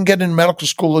I didn't get into medical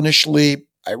school initially.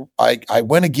 I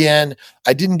went again.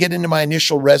 I didn't get into my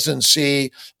initial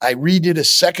residency. I redid a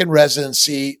second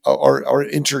residency or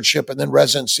internship and then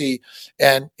residency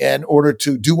and in order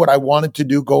to do what I wanted to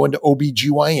do, go into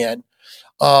OBGYN.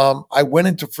 I went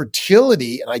into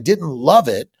fertility and I didn't love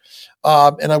it.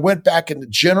 And I went back into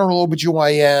general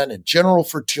OBGYN and general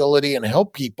fertility and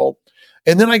help people.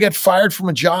 And then I got fired from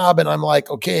a job and I'm like,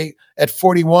 okay, at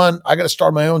 41, I got to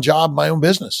start my own job, my own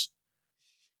business.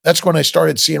 That's when I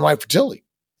started CNY Fertility.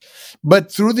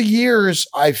 But through the years,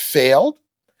 I've failed.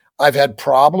 I've had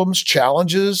problems,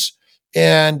 challenges,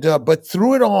 and but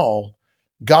through it all,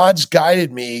 God's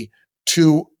guided me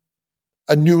to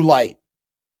a new light,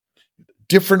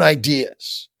 different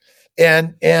ideas.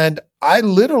 And I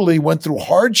literally went through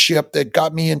hardship that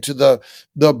got me into the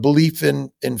belief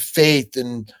in faith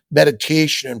and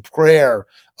meditation and prayer.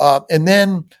 And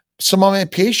then some of my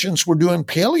patients were doing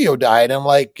paleo diet. I'm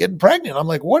like, getting pregnant. I'm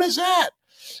like, what is that?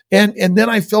 And then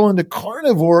I fell into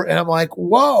carnivore and I'm like,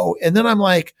 whoa. And then I'm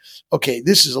like, okay,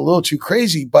 this is a little too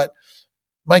crazy, but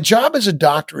my job as a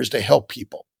doctor is to help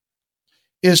people,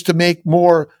 is to make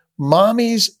more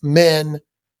mommies, men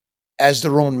as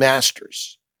their own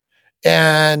masters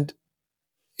and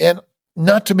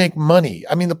not to make money.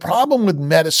 I mean, the problem with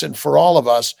medicine for all of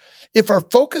us, if our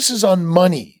focus is on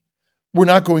money, we're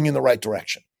not going in the right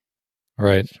direction.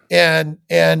 Right. And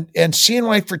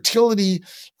CNY Fertility,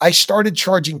 I started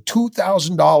charging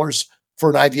 $2,000 for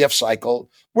an IVF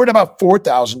cycle. We're at about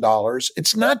 $4,000.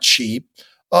 It's not cheap,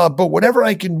 but whatever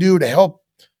I can do to help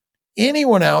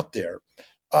anyone out there,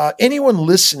 anyone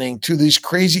listening to this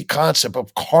crazy concept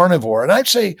of carnivore. And I'd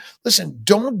say, listen,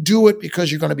 don't do it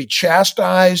because you're going to be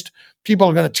chastised. People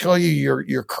are going to tell you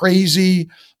you're crazy.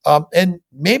 And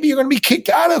maybe you're going to be kicked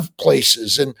out of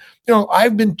places. And,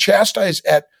 I've been chastised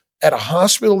at a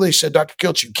hospital. They said, Dr.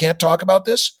 Kiltz, you can't talk about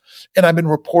this. And I've been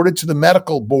reported to the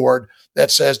medical board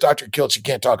that says, Dr. Kiltz, you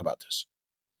can't talk about this.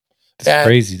 It's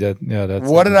crazy. That's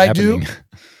what did I do?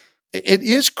 It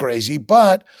is crazy,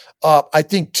 but I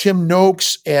think Tim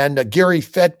Noakes and Gary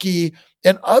Fettke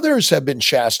and others have been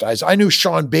chastised. I knew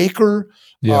Sean Baker,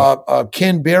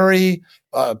 Ken Berry,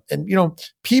 and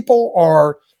people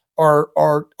are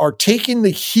taking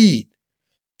the heat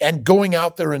and going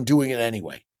out there and doing it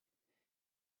anyway.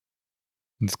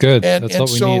 It's good. That's what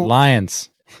we need.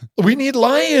 Lions. We need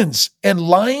lions, and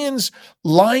lions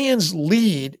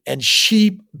lead and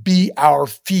sheep be our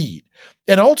feed.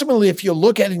 And ultimately, if you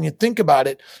look at it and you think about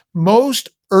it, most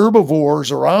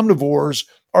herbivores or omnivores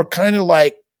are kind of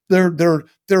like they're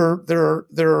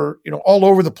all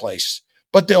over the place,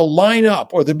 but they'll line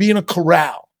up or they'll be in a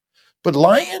corral. But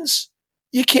lions,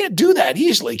 you can't do that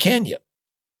easily, can you?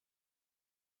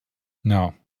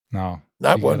 No, not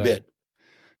one bit.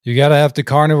 You got to have the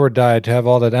carnivore diet to have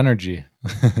all that energy.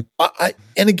 I'll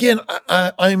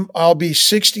be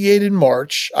 68 in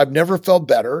March. I've never felt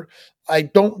better. I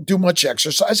don't do much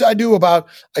exercise. I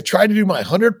try to do my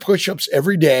 100 push-ups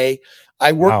every day.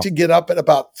 I work to get up at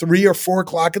about 3 or 4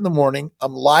 o'clock in the morning.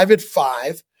 I'm live at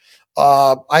 5.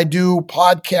 I do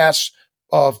podcasts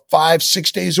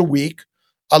 5-6 days a week.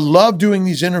 I love doing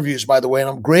these interviews, by the way, and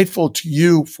I'm grateful to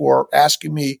you for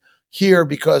asking me here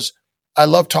because I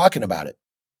love talking about it.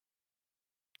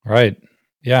 Right.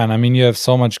 Yeah. And I mean, you have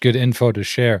so much good info to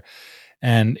share.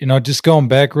 And, just going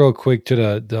back real quick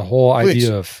to the whole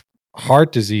idea of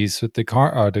heart disease with the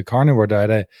carnivore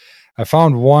diet, I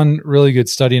found one really good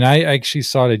study, and I actually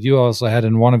saw that you also had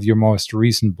in one of your most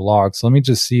recent blogs. So let me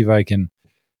just see if I can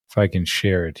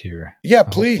share it here. Yeah,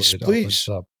 please.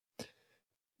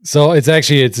 So it's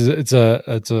actually it's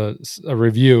a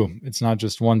review. It's not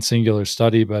just one singular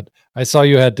study, but I saw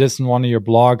you had this in one of your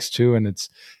blogs too, and it's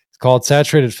called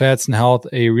Saturated Fats and Health,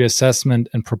 a Reassessment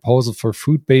and Proposal for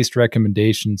Food-Based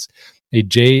Recommendations, a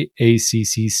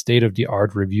JACC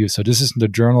state-of-the-art review. So this is in the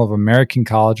Journal of American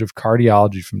College of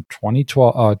Cardiology from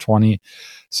 2020,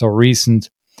 so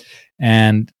recent.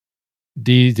 And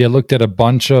they looked at a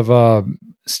bunch of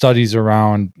studies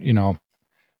around,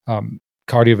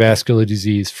 cardiovascular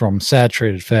disease from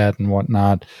saturated fat and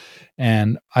whatnot.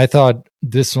 And I thought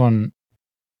this one,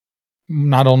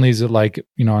 not only is it like,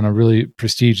 in a really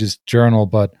prestigious journal,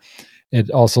 but it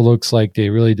also looks like they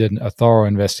really did a thorough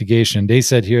investigation. They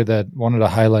said here that one of the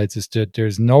highlights is that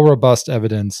there's no robust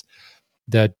evidence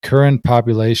that current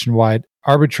population-wide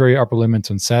arbitrary upper limits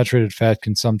on saturated fat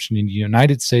consumption in the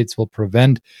United States will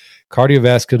prevent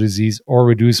cardiovascular disease or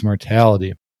reduce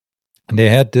mortality. And they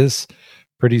had this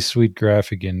pretty sweet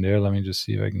graphic in there. Let me just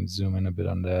see if I can zoom in a bit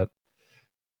on that.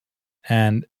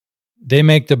 And they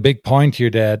make the big point here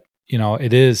that,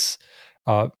 it is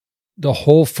the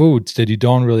whole foods that you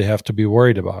don't really have to be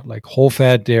worried about, like whole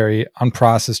fat dairy,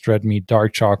 unprocessed red meat,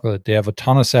 dark chocolate. They have a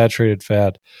ton of saturated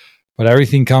fat, but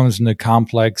everything comes in a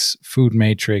complex food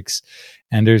matrix.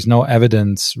 And there's no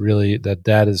evidence really that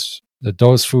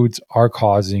those foods are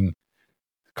causing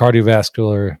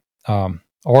cardiovascular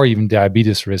or even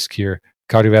diabetes risk here,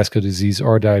 cardiovascular disease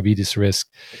or diabetes risk.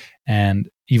 And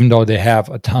even though they have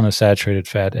a ton of saturated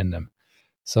fat in them.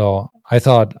 So I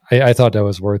thought that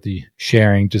was worthy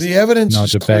sharing, just the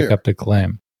evidence to clear. back up the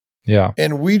claim. Yeah.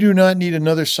 And we do not need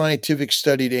another scientific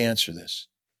study to answer this,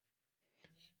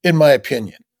 in my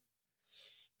opinion,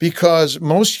 because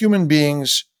most human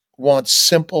beings want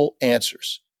simple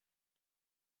answers.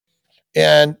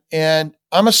 And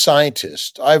I'm a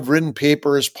scientist. I've written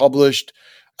papers, published.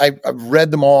 I've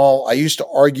read them all. I used to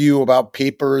argue about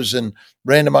papers and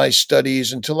randomized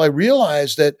studies until I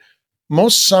realized that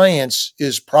most science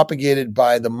is propagated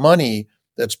by the money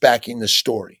that's backing the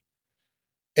story.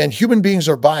 And human beings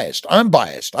are biased. I'm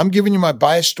biased. I'm giving you my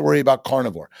biased story about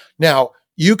carnivore. Now,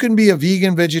 you can be a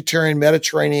vegan, vegetarian,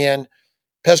 Mediterranean,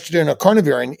 pescatarian, or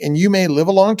carnivore, and you may live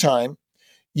a long time.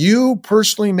 You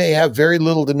personally may have very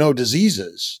little to no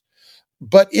diseases.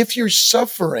 But if you're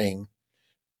suffering,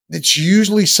 it's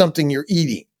usually something you're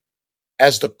eating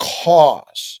as the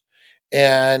cause.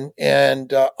 And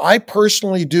I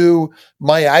personally do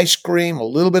my ice cream, a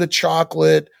little bit of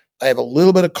chocolate. I have a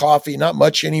little bit of coffee, not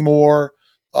much anymore.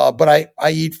 But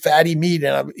I eat fatty meat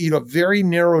and I eat a very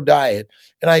narrow diet.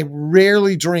 And I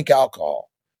rarely drink alcohol,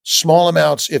 small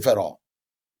amounts, if at all.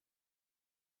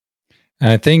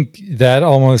 And I think that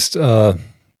almost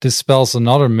dispels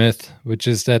another myth, which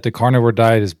is that the carnivore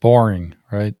diet is boring,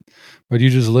 right? But you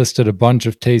just listed a bunch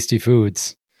of tasty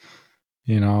foods.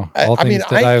 All things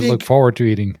that I look forward to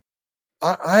eating.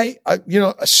 A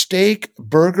steak,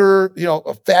 burger,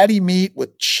 a fatty meat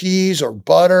with cheese or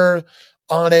butter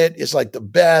on it is like the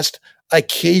best. I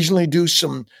occasionally do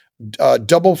some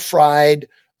double fried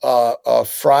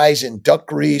fries in duck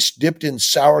grease dipped in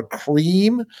sour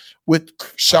cream with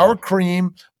sour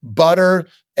cream, butter,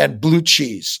 and blue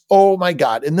cheese. Oh my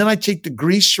God. And then I take the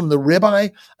grease from the ribeye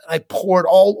and I pour it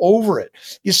all over it.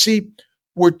 You see,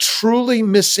 we're truly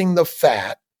missing the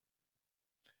fat,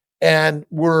 and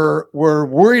we're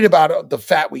worried about the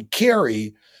fat we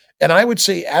carry. And I would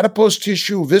say adipose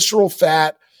tissue, visceral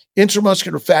fat,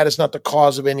 intramuscular fat is not the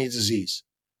cause of any disease.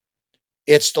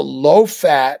 It's the low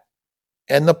fat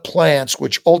and the plants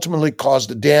which ultimately cause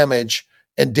the damage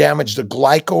and damage the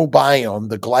glycobiome,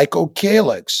 the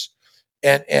glycocalyx,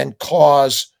 and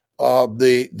cause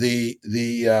the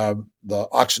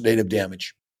oxidative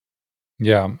damage.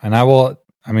 Yeah,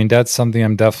 and that's something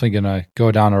I'm definitely going to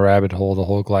go down a rabbit hole, the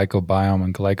whole glycobiome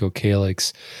and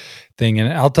glycocalyx thing.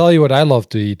 And I'll tell you what I love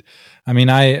to eat.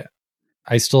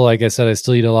 I still, like I said, I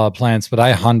still eat a lot of plants, but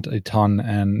I hunt a ton.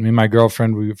 And me and my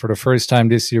girlfriend, for the first time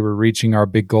this year, we're reaching our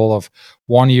big goal of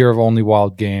 1 year of only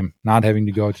wild game, not having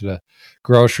to go to the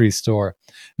grocery store.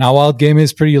 Now, wild game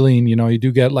is pretty lean. You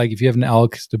do get, like, if you have an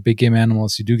elk, the big game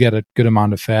animals, you do get a good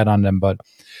amount of fat on them. But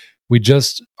we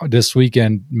just this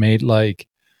weekend made like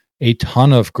a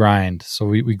ton of grind. So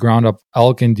we ground up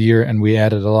elk and deer, and we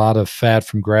added a lot of fat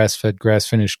from grass-fed,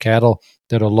 grass-finished cattle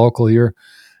that are local here.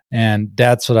 And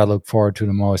that's what I look forward to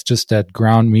the most, just that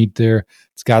ground meat there.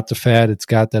 It's got the fat. It's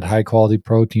got that high-quality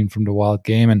protein from the wild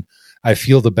game. And I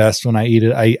feel the best when I eat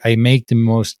it. I make the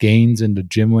most gains in the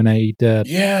gym when I eat that.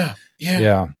 Yeah.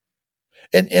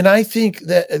 And I think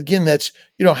that, again, that's,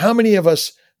 how many of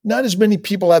us, not as many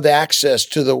people have access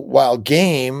to the wild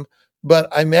game, but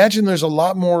I imagine there's a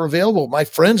lot more available. My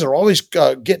friends are always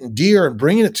getting deer and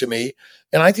bringing it to me.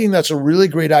 And I think that's a really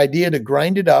great idea to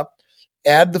grind it up,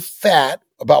 add the fat.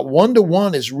 About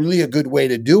 1-to-1 is really a good way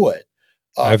to do it.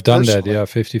 I've done that. Yeah.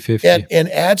 50-50. And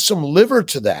add some liver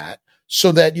to that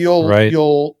so that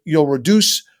you'll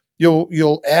reduce,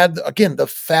 you'll add, again, the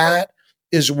fat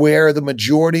is where the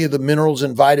majority of the minerals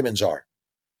and vitamins are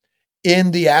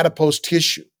in the adipose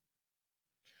tissue.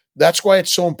 That's why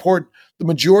it's so important. The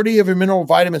majority of your mineral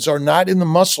vitamins are not in the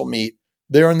muscle meat.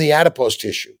 They're in the adipose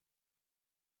tissue.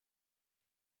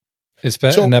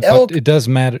 So but elk, it does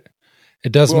matter.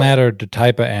 It does well, matter the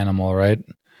type of animal, right?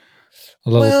 A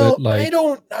little bit like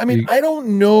I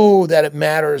don't know that it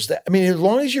matters that. I mean, as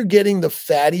long as you're getting the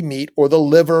fatty meat or the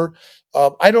liver,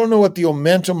 I don't know what the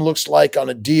omentum looks like on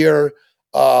a deer,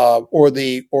 or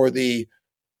the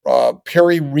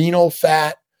perirenal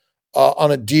fat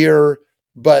on a deer,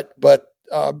 but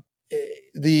the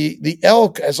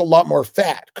elk has a lot more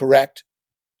fat, correct?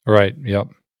 right. Yep.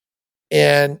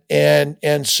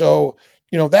 And so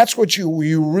that's what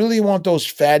you really want, those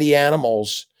fatty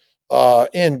animals,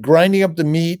 and grinding up the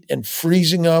meat and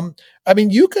freezing them. I mean,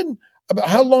 you can. About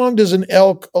how long does an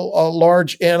elk, a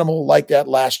large animal like that,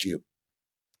 last you?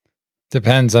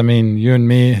 Depends. I mean, you and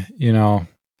me,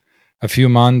 a few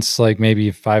months, like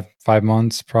maybe 5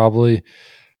 months, probably.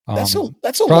 That's a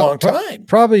long time.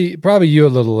 Probably you a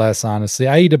little less, honestly.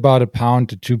 I eat about 1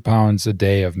 to 2 pounds a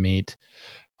day of meat.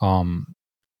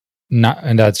 Not,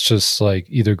 and that's just like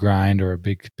either grind or a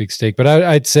big steak. But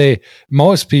I'd say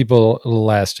most people will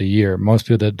last a year. Most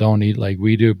people that don't eat like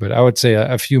we do, but I would say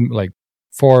a few, like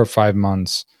 4 or 5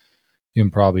 months, you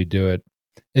can probably do it.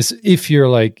 It's if you're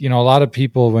like, a lot of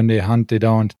people when they hunt,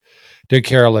 they're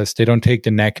careless. They don't take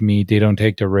the neck meat. They don't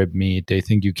take the rib meat. They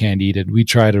think you can't eat it. We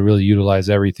try to really utilize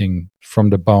everything from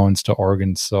the bones to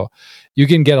organs. So you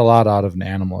can get a lot out of an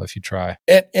animal if you try.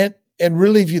 And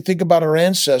really, if you think about our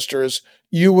ancestors,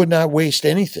 you would not waste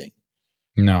anything.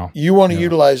 No. You want to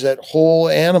utilize that whole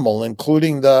animal,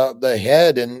 including the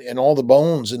head and all the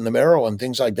bones and the marrow and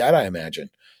things like that, I imagine.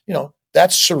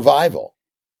 That's survival.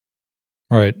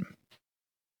 Right.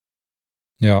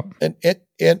 Yeah.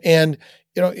 And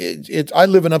I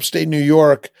live in upstate New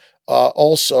York,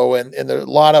 also, and there's a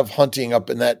lot of hunting up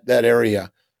in that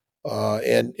area.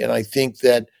 And I think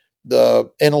that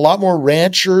and a lot more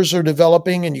ranchers are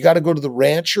developing, and you got to go to the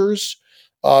ranchers,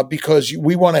 because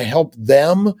we want to help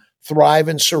them thrive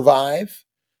and survive.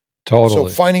 Totally.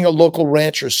 So finding a local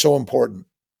rancher is so important.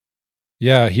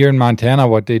 Yeah. Here in Montana,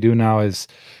 what they do now is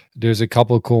there's a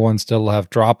couple of cool ones that'll have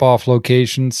drop-off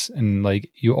locations, and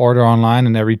like you order online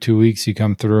and every 2 weeks you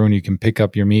come through and you can pick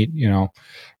up your meat,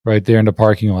 right there in the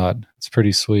parking lot. It's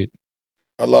pretty sweet.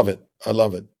 I love it.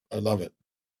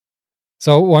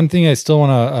 So one thing I still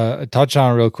want to touch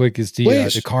on real quick is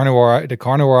the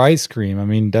carnivore ice cream. I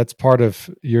mean, that's part of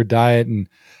your diet, and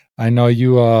I know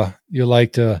you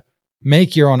like to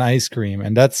make your own ice cream,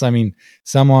 and that's, I mean,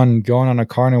 someone going on a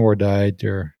carnivore diet,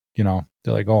 they're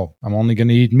like, oh, I'm only going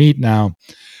to eat meat now,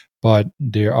 but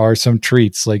there are some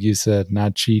treats, like you said,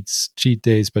 not cheat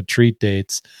days, but treat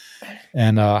dates.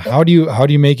 And how do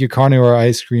you make your carnivore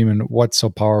ice cream, and what's so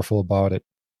powerful about it?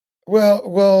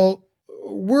 Well,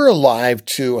 we're alive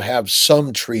to have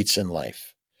some treats in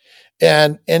life.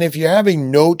 And if you're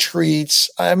having no treats,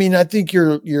 I mean, I think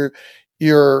you're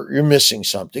missing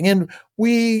something. And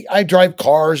I drive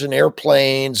cars and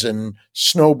airplanes and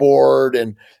snowboard,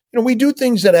 and we do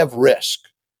things that have risk.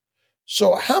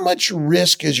 So how much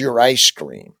risk is your ice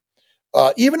cream?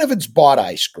 Even if it's bought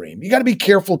ice cream, you got to be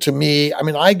careful. To me, I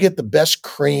mean, I get the best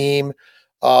cream.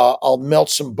 I'll melt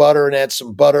some butter and add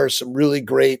some butter, some really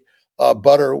great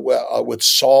butter with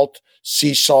salt,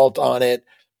 sea salt on it,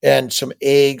 and some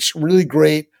eggs. Really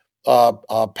great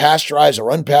pasteurized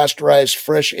or unpasteurized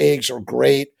fresh eggs are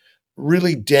great.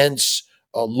 Really dense,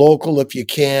 local if you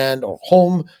can, or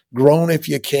homegrown if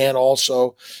you can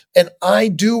also. And I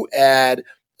do add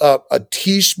a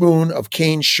teaspoon of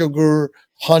cane sugar,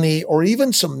 honey, or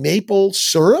even some maple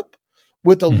syrup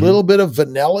with a little bit of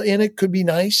vanilla in it. Could be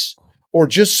nice, or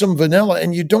just some vanilla.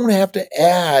 And you don't have to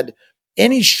add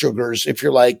any sugars if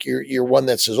you're like you're one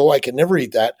that says, oh, I can never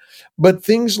eat that. But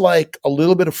things like a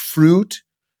little bit of fruit,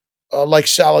 like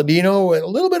Saladino, and a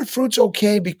little bit of fruit's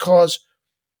okay, because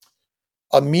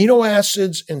amino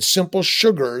acids and simple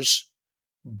sugars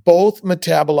both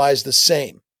metabolize the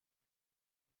same.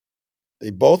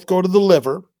 They both go to the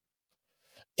liver,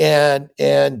 and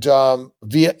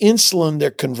via insulin,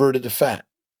 they're converted to fat.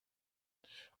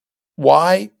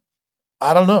 Why?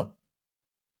 I don't know.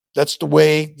 That's the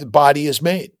way the body is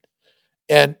made.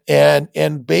 And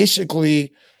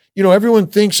basically, everyone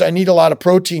thinks I need a lot of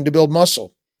protein to build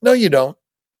muscle. No, you don't.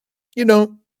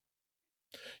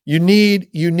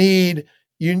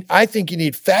 I think you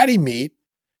need fatty meat,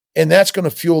 and that's going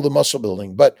to fuel the muscle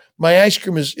building. But my ice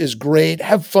cream is great.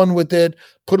 Have fun with it.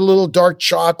 Put a little dark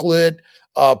chocolate,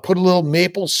 put a little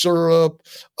maple syrup,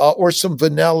 or some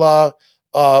vanilla,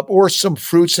 or some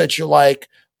fruits that you like.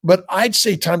 But I'd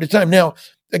say time to time. Now,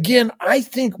 again, I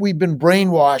think we've been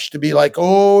brainwashed to be like,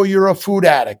 oh, you're a food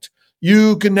addict.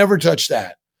 You can never touch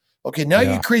that. Okay, now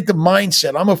you create the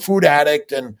mindset, I'm a food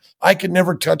addict and I can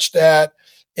never touch that.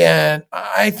 And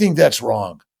I think that's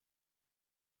wrong.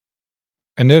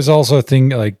 And there's also a thing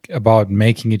like about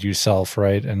making it yourself,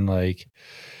 right? And like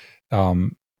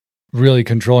really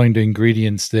controlling the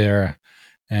ingredients there.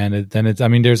 And I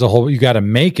mean, there's a whole, you got to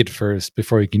make it first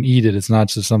before you can eat it. It's not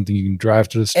just something you can drive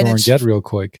to the store and get real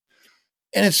quick.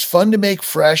 And it's fun to make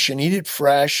fresh and eat it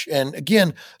fresh. And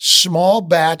again, small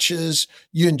batches,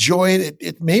 you enjoy it.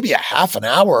 It maybe a half an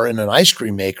hour in an ice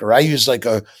cream maker. I use like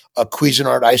a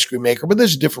Cuisinart ice cream maker, but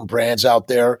there's different brands out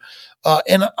there.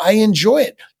 And I enjoy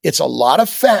it. It's a lot of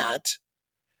fat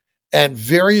and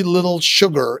very little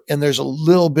sugar. And there's a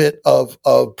little bit of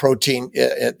protein,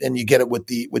 and you get it with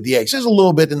the eggs. There's a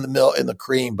little bit in the milk, in the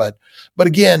cream, but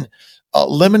again,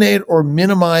 eliminate or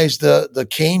minimize the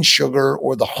cane sugar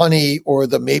or the honey or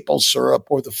the maple syrup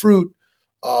or the fruit.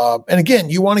 And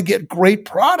again, you want to get great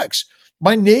products.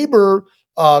 My neighbor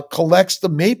collects the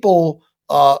maple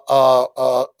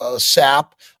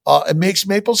sap and makes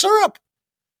maple syrup.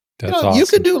 That's awesome. You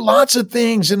can do lots of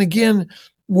things. And again,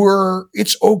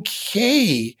 it's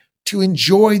okay to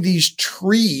enjoy these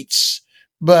treats,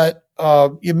 but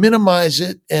you minimize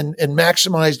it and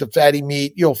maximize the fatty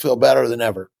meat, you'll feel better than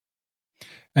ever.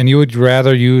 And you would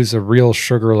rather use a real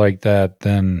sugar like that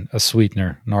than a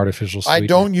sweetener, an artificial sweetener? I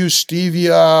don't use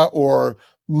stevia or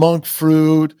monk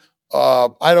fruit.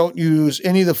 I don't use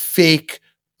any of the fake.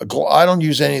 I don't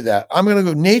use any of that. I'm going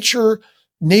to go nature.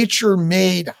 Nature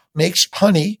makes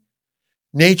honey.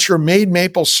 Nature made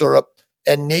maple syrup,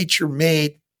 and nature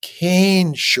made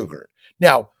cane sugar.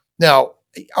 Now,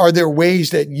 are there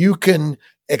ways that you can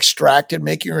extract it,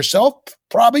 make it yourself?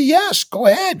 Probably yes. Go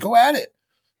ahead. Go at it.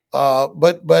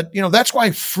 But that's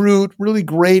why fruit, really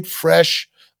great, fresh,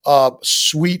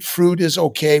 sweet fruit is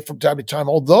okay from time to time.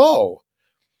 Although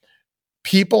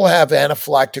people have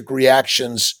anaphylactic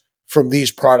reactions from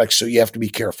these products, so you have to be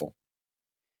careful.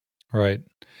 Right.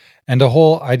 And the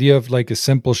whole idea of like a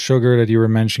simple sugar that you were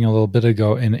mentioning a little bit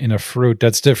ago in a fruit,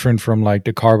 that's different from like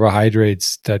the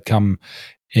carbohydrates that come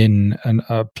in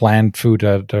a plant food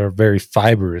that are very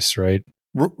fibrous, right?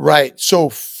 Right. So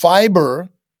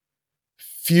fiber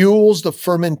fuels the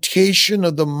fermentation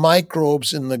of the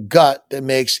microbes in the gut that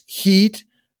makes heat,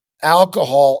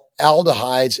 alcohol,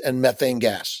 aldehydes, and methane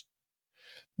gas.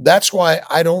 That's why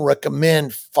I don't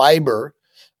recommend fiber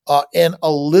and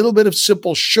a little bit of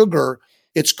simple sugar.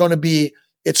 It's going to be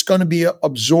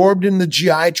absorbed in the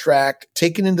GI tract,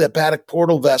 taken into the hepatic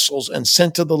portal vessels, and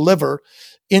sent to the liver.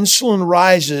 Insulin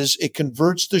rises. It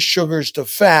converts the sugars to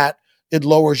fat. It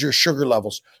lowers your sugar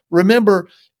levels. Remember,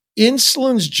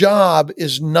 insulin's job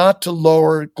is not to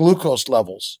lower glucose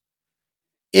levels.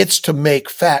 It's to make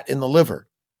fat in the liver.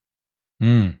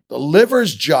 The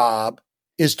liver's job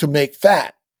is to make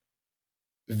fat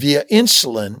via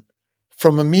insulin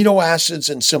from amino acids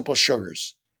and simple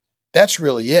sugars. That's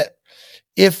really it.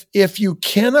 If you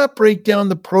cannot break down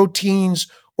the proteins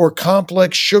or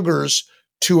complex sugars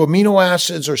to amino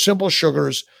acids or simple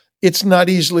sugars, it's not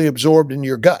easily absorbed in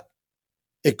your gut.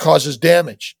 It causes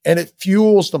damage, and it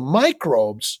fuels the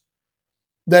microbes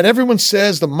that everyone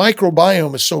says the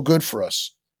microbiome is so good for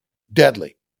us.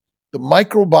 Deadly. The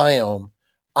microbiome,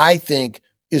 I think,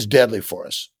 is deadly for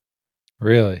us.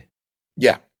 Really?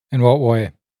 Yeah. In what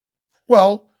way?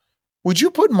 Well, would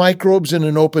you put microbes in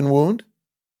an open wound?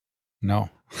 No.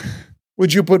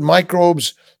 Would you put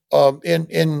microbes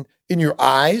in your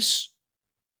eyes?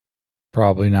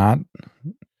 Probably not.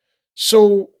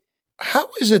 So how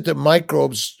is it that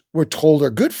microbes, we're told,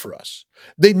 are good for us?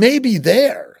 They may be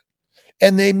there,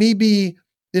 and it may be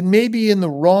in the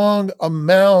wrong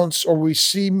amounts, or we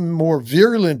see more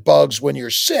virulent bugs when you're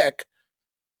sick.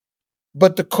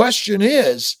 But the question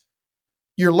is,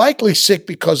 you're likely sick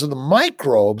because of the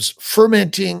microbes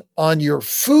fermenting on your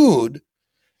food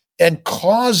and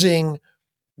causing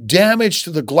damage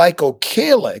to the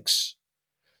glycocalyx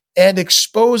and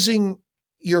exposing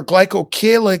your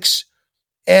glycocalyx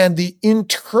and the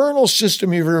internal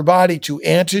system of your body to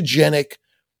antigenic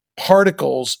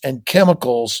particles and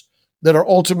chemicals that are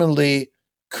ultimately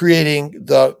creating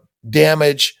the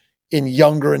damage in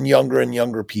younger and younger and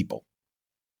younger people.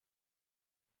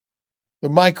 The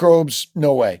microbes,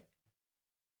 no way.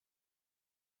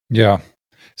 Yeah.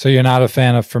 So you're not a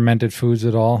fan of fermented foods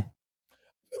at all?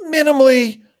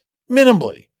 Minimally.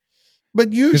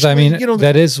 But usually, because I mean,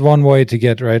 that is one way to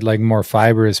get right, like more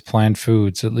fibrous plant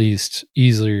foods, at least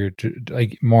easier to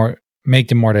like make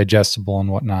them more digestible and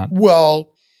whatnot.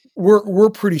 Well, we're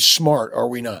pretty smart, are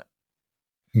we not?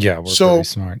 Yeah, we're pretty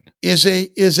smart. Is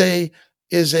a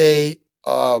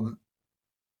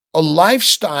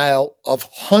lifestyle of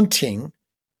hunting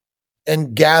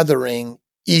and gathering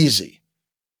easy?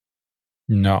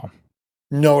 No,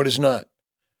 it is not.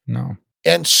 No.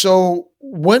 And so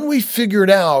when we figured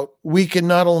out we can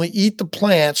not only eat the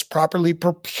plants properly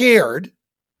prepared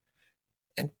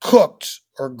and cooked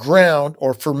or ground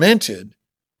or fermented,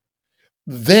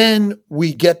 then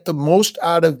we get the most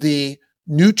out of the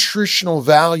nutritional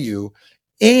value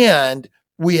and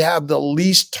we have the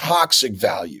least toxic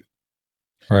value.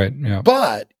 Right. Yeah.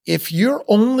 But if you're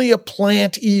only a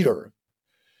plant eater,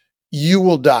 you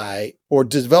will die or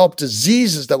develop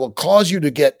diseases that will cause you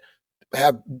to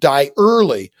die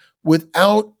early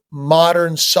without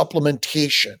modern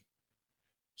supplementation.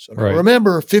 So right.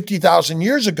 Remember, 50,000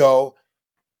 years ago,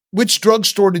 which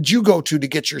drugstore did you go to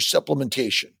get your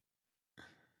supplementation?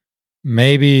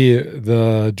 Maybe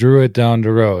the Druid down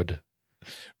the road.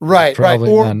 Right.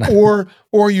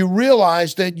 Or you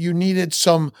realized that you needed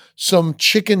some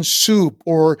chicken soup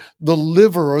or the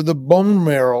liver or the bone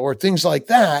marrow or things like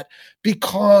that.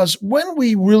 Because when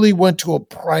we really went to a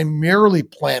primarily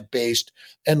plant-based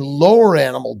and lower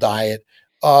animal diet,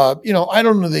 I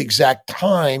don't know the exact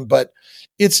time, but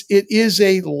it is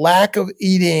a lack of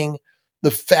eating the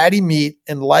fatty meat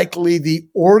and likely the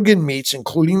organ meats,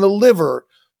 including the liver,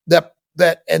 that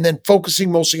and then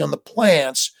focusing mostly on the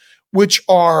plants, which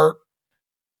are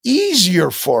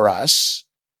easier for us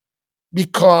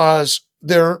because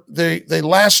they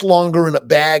last longer in a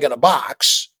bag and a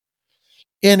box.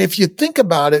 And if you think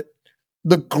about it,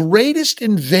 the greatest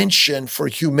invention for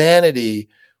humanity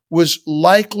was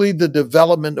likely the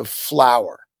development of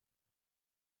flour,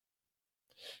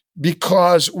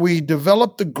 because we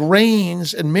developed the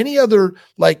grains and many other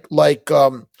like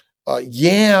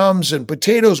yams and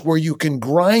potatoes where you can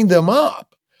grind them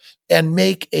up and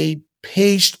make a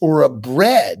paste or a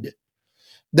bread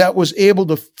that was able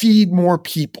to feed more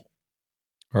people.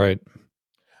 Right.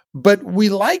 But we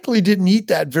likely didn't eat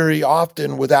that very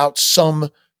often without some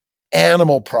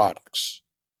animal products.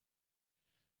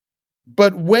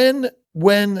 But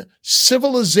when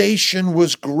civilization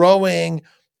was growing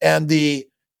and the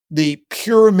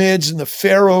pyramids and the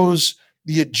pharaohs,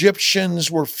 the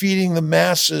Egyptians were feeding the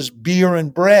masses beer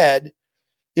and bread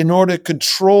in order to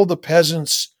control the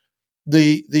peasants,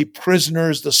 the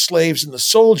prisoners, the slaves, and the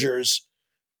soldiers,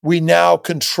 we now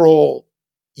control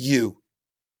you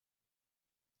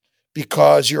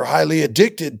because you're highly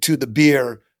addicted to the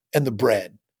beer and the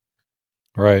bread.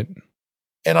 Right.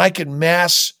 And I can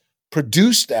mass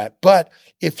produce that. But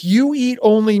if you eat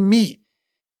only meat,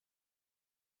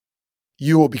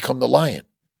 you will become the lion.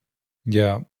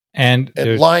 Yeah. And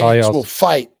lions will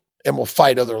fight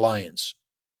other lions.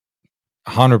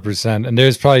 100%. And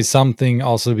there's probably something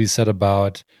also to be said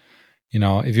about,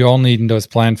 if you're only eating those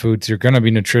plant foods, you're going to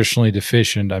be nutritionally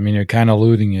deficient. I mean, you're kind of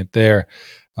losing it there.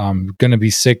 You're going to be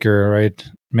sicker, right?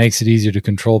 Makes it easier to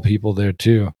control people there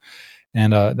too.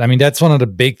 And I mean, that's one of the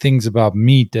big things about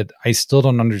meat that I still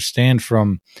don't understand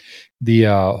from the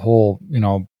whole,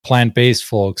 plant-based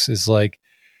folks is like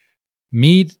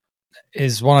meat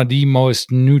is one of the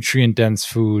most nutrient-dense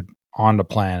food on the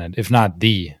planet, if not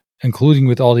the, including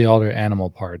with all the other animal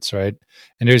parts, right?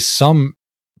 And there's some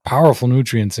powerful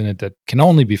nutrients in it that can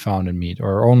only be found in meat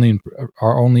or are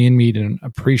only in meat in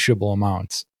appreciable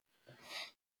amounts.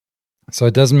 So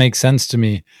it doesn't make sense to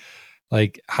me.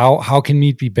 Like, how can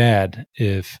meat be bad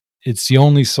if it's the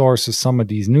only source of some of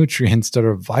these nutrients that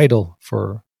are vital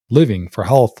for living, for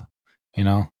health,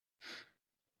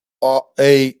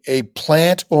 A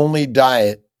plant-only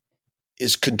diet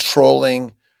is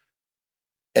controlling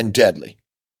and deadly.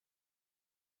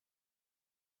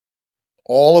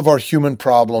 All of our human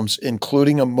problems,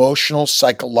 including emotional,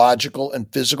 psychological,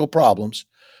 and physical problems,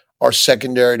 are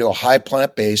secondary to a high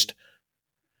plant-based,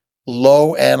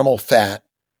 low animal fat,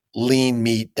 lean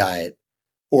meat diet,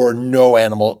 or no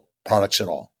animal products at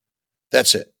all.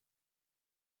 That's it.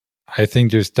 I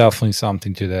think there's definitely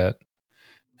something to that.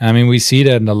 I mean, we see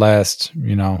that in the last,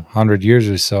 100 years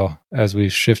or so, as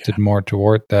we've shifted more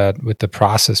toward that with the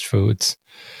processed foods.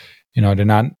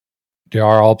 They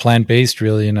are all plant-based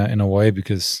really in a way,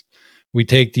 because we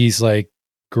take these like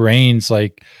grains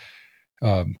like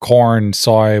corn,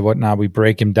 soy, whatnot, we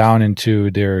break them down into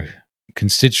their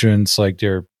constituents, like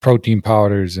their protein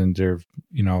powders and their,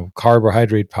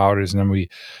 carbohydrate powders, and then we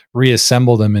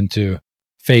reassemble them into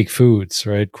fake foods,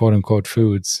 right? Quote unquote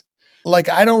foods. Like,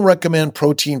 I don't recommend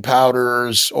protein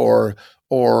powders or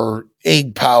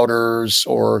egg powders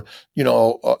or,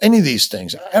 any of these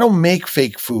things. I don't make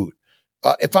fake food.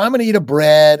 If I'm going to eat a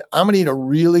bread, I'm going to eat a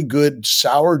really good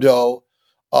sourdough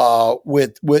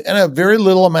with and a very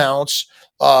little amounts,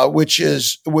 which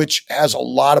has a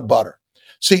lot of butter.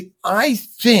 See, I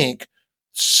think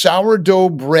sourdough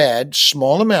bread,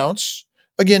 small amounts,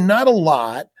 again, not a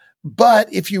lot,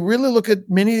 But if you really look at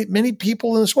many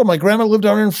people in this world, my grandma lived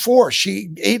 104. She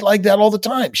ate like that all the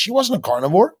time. She wasn't a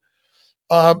carnivore.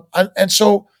 And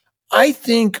so I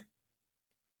think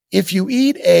if you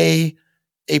eat a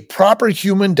proper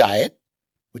human diet,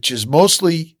 which is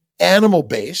mostly animal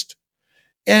based,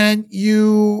 and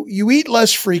you eat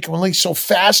less frequently. So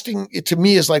fasting, to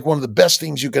me, is like one of the best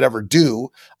things you could ever do.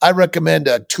 I recommend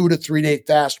a 2 to 3 day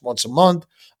fast once a month,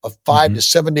 a 5 to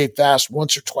 7 day fast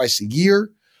once or twice a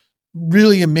year.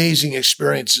 Really amazing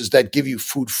experiences that give you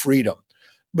food freedom.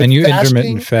 But and you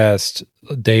intermittent fast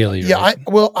daily, yeah, right?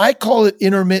 I call it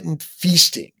intermittent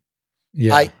feasting.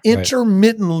 Yeah, I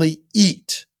intermittently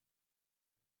eat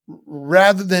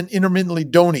rather than intermittently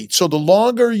don't eat. So the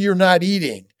longer you're not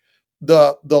eating,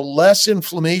 the less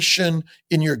inflammation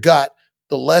in your gut,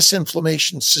 the less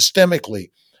inflammation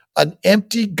systemically. An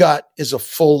empty gut is a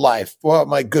full life. Well,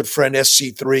 my good friend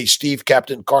SC3, Steve,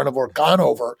 Captain Carnivore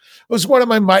Conover, was one of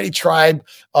my Mighty Tribe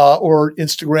or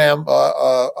Instagram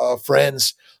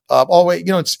friends.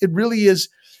 Always, it really is.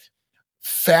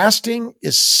 Fasting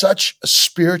is such a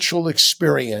spiritual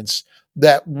experience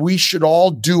that we should all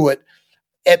do it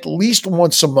at least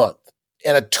once a month.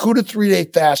 And a 2 to 3 day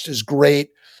fast is great.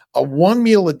 A one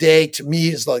meal a day to me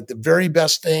is like the very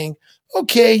best thing.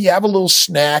 Okay, you have a little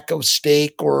snack of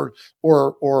steak or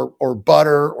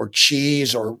butter or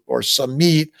cheese or some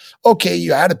meat. Okay,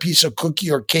 you had a piece of cookie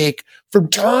or cake from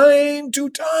time to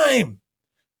time,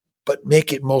 but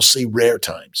make it mostly rare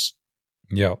times.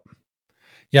 Yep.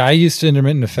 Yeah, I used to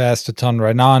intermittent fast a ton.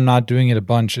 Right now, I'm not doing it a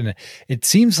bunch, and it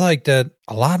seems like that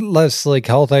a lot less like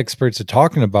health experts are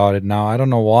talking about it now. I don't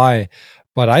know why,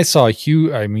 but I saw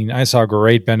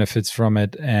great benefits from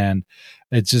it, and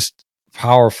it's just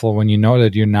powerful when you know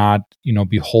that you're not,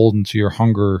 beholden to your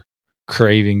hunger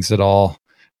cravings at all.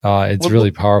 It's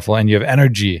really powerful, and you have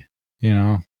energy.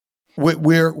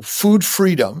 We're food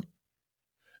freedom,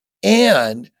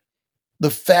 and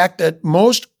the fact that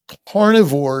most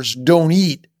carnivores don't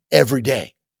eat every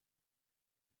day.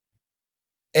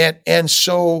 And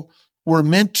so we're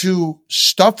meant to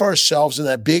stuff ourselves in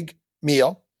that big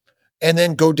meal and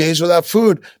then go days without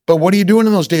food. But what are you doing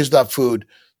in those days without food?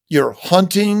 You're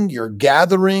hunting, you're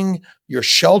gathering, you're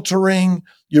sheltering,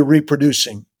 you're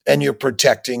reproducing, and you're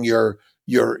protecting your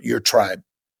tribe.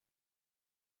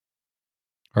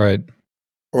 All right.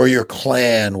 Or your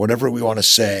clan, whatever we want to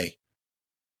say.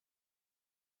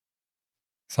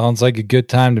 Sounds like a good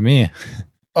time to me.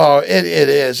 Oh, it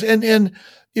is. And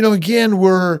again,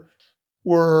 we're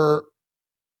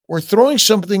throwing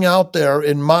something out there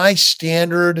in my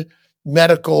standard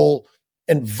medical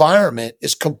environment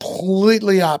is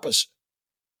completely opposite.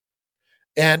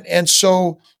 And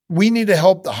so we need to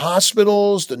help the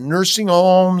hospitals, the nursing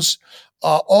homes,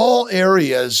 all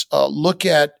areas look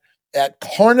at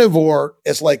carnivore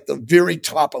as like the very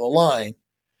top of the line.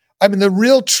 I mean, the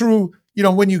real true,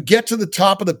 when you get to the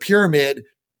top of the pyramid,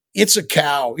 it's a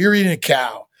cow. You're eating a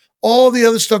cow. All the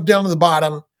other stuff down to the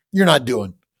bottom, you're not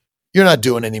doing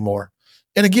anymore.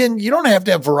 And again, you don't have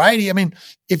to have variety. I mean,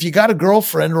 if you got a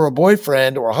girlfriend or a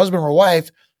boyfriend or a husband or a wife,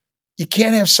 you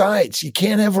can't have sides. You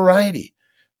can't have variety.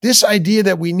 This idea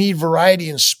that we need variety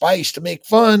and spice to make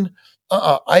fun,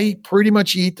 I pretty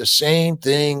much eat the same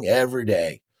thing every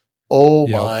day. Oh,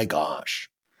 yep. My gosh.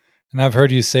 And I've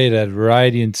heard you say that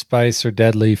variety and spice are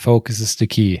deadly. Focus is the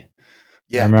key.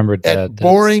 Yeah. I remembered that. And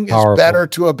boring is better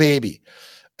to a baby.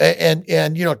 And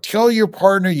tell your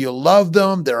partner you love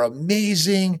them. They're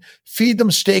amazing. Feed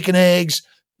them steak and eggs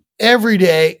every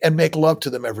day and make love to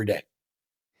them every day.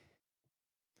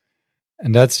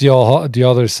 And that's the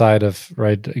other side of,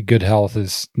 right, good health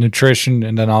is nutrition.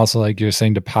 And then also, like you're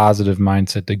saying, the positive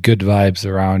mindset, the good vibes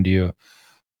around you,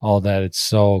 all that. It's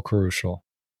so crucial.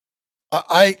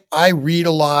 I read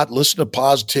a lot, listen to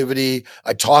positivity.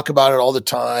 I talk about it all the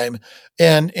time.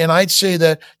 And I'd say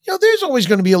that, there's always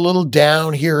going to be a little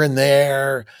down here and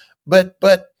there, but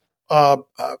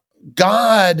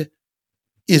God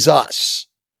is us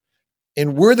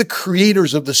and we're the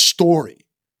creators of the story.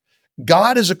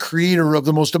 God is a creator of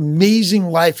the most amazing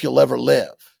life you'll ever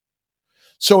live.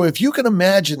 So if you can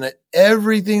imagine that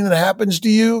everything that happens to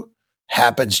you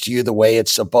the way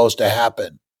it's supposed to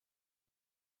happen.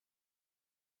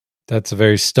 That's a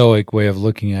very stoic way of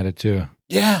looking at it too.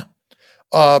 Yeah.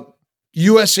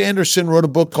 U.S. Anderson wrote a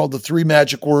book called The Three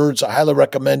Magic Words. I highly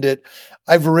recommend it.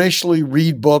 I voraciously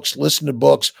read books, listen to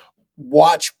books,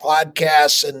 watch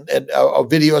podcasts and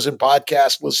videos and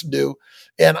podcasts, listen to,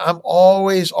 and I'm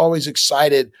always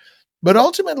excited. But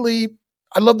ultimately,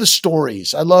 I love the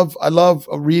stories. I love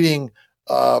reading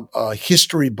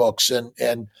history books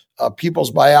and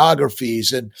people's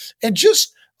biographies and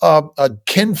just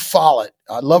Ken Follett.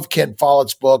 I love Ken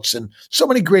Follett's books and so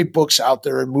many great books out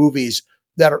there and movies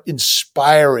that are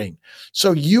inspiring.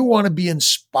 So you want to be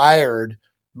inspired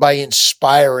by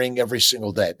inspiring every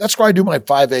single day. That's why I do my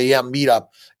 5 a.m. meetup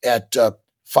at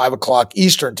 5 o'clock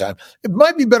Eastern time. It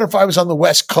might be better if I was on the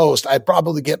West Coast. I'd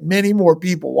probably get many more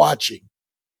people watching.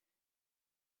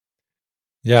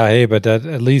 Yeah, hey, but at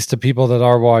least the people that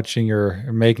are watching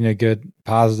are making a good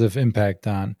positive impact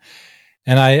on.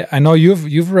 And I know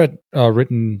you've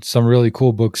written some really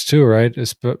cool books too, right?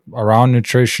 It's around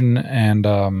nutrition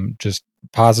and just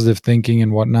positive thinking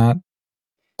and whatnot.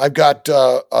 I've got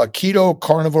a keto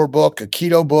carnivore book, a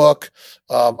keto book.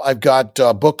 I've got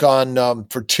a book on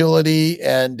fertility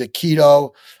and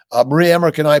keto. Maria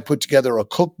Emmerich and I put together a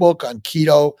cookbook on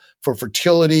keto for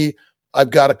fertility. I've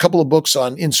got a couple of books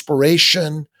on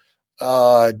inspiration,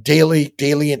 daily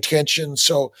intention.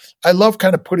 So I love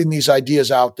kind of putting these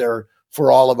ideas out there for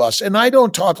all of us. And I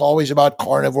don't talk always about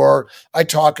carnivore. I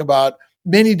talk about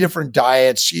many different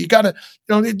diets. You got to,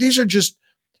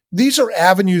 these are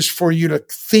avenues for you to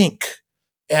think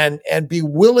and be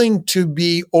willing to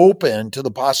be open to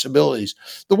the possibilities.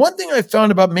 The one thing I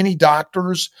found about many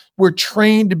doctors, we're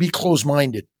trained to be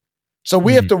closed-minded. So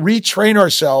we have to retrain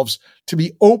ourselves to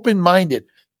be open-minded.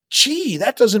 Gee,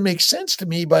 that doesn't make sense to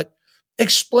me, but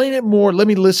explain it more. Let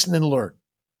me listen and learn.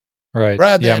 Right.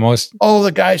 Rather than,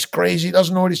 the guy's crazy,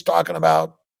 doesn't know what he's talking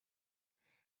about.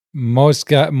 Most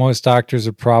doctors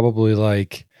are probably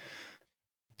like,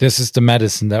 this is the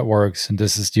medicine that works, and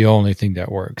this is the only thing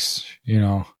that works,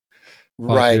 But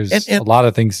right. There's a lot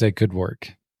of things that could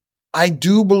work. I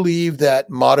do believe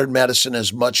that modern medicine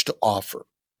has much to offer.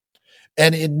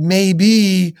 And it may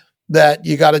be that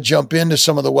you got to jump into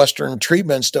some of the Western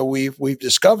treatments that we've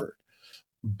discovered.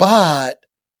 But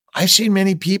I've seen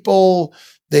many people,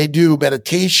 they do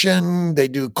meditation, they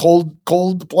do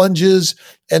cold plunges,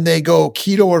 and they go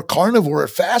keto or carnivore or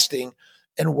fasting.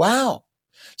 And wow.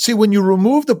 See, when you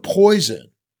remove the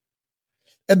poison,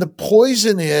 and the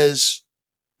poison is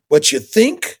what you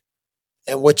think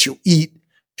and what you eat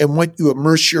and what you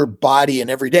immerse your body in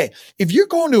every day. If you're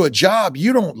going to a job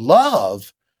you don't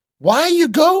love, why are you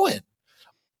going?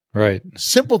 Right.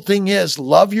 Simple thing is,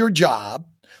 love your job,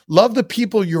 love the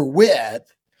people you're with,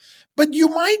 but you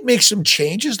might make some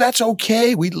changes. That's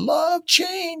okay. We love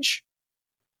change.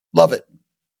 Love it.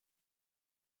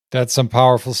 That's some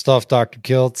powerful stuff, Dr.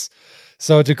 Kiltz.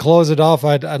 So to close it off,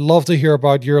 I'd love to hear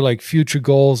about your future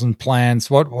goals and plans.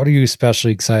 What are you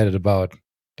especially excited about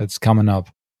that's coming up?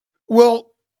 Well,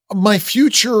 my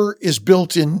future is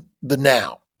built in the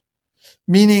now,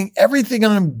 meaning everything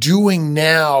I'm doing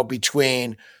now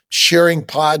between sharing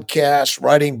podcasts,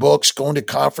 writing books, going to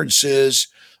conferences,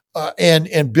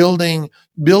 and building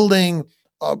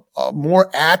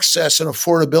more access and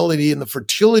affordability in the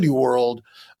fertility world.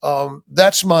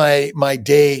 That's my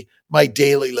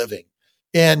daily living.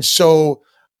 And so,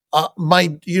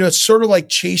 it's sort of like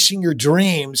chasing your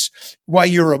dreams while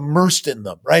you're immersed in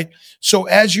them, right? So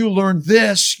as you learn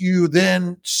this, you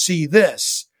then see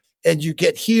this, and you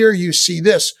get here, you see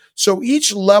this. So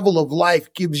each level of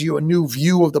life gives you a new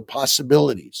view of the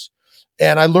possibilities.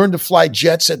 And I learned to fly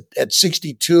jets at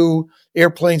 62,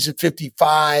 airplanes at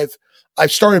 55.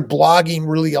 I've started blogging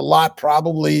really a lot,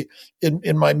 probably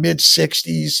in my mid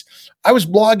 60s. I was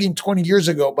blogging 20 years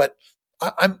ago, but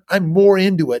I'm more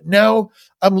into it. Now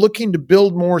I'm looking to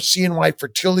build more CNY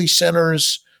fertility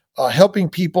centers, helping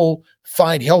people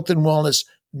find health and wellness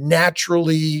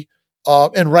naturally,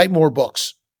 and write more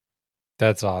books.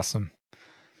 That's awesome.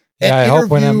 Yeah, and I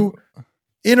hope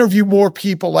interview more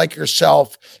people like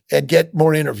yourself and get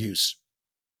more interviews.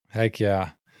 Heck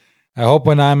yeah. I hope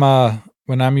when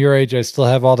I'm your age, I still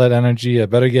have all that energy. I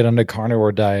better get on the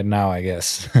carnivore diet now, I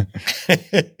guess.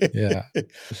 Yeah.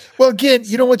 Well, again,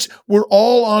 we're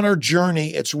all on our journey.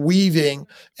 It's weaving,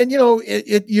 and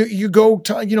you go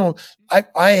to,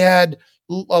 I had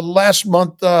last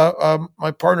month,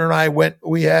 my partner and I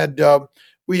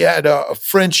we had a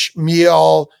French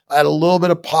meal. I had a little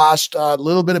bit of pasta, a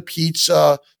little bit of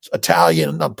pizza,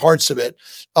 Italian on parts of it.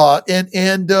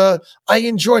 And I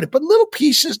enjoyed it, but little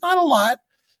pieces, not a lot.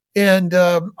 And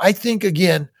I think,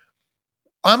 again,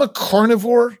 I'm a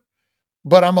carnivore,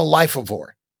 but I'm a lifeivore.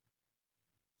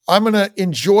 I'm going to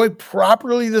enjoy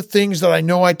properly the things that I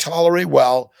know I tolerate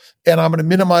well, and I'm going to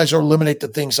minimize or eliminate the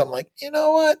things I'm like, you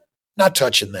know what? Not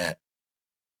touching that.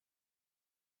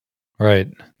 Right.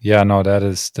 Yeah, no, that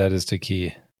is the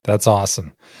key. That's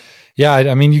awesome. Yeah,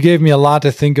 I mean, you gave me a lot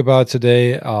to think about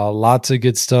today. Lots of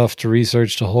good stuff to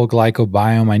research, the whole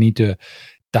glycobiome. I need to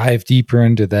dive deeper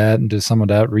into that, into some of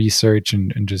that research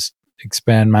and just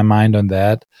expand my mind on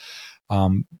that.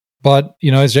 But,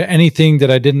 is there anything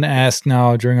that I didn't ask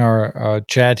now during our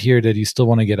chat here that you still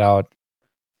want to get out?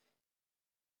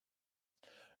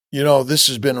 This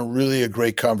has been a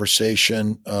great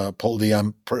conversation, Poldy.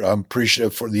 I'm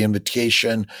appreciative for the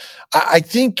invitation. I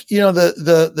think,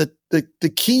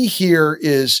 the key here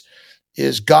is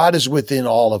God is within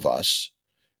all of us.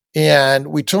 And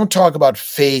we don't talk about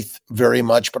faith very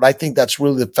much, but I think that's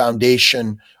really the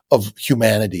foundation of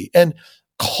humanity. And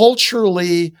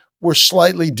culturally, we're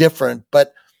slightly different,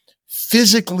 but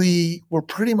physically, we're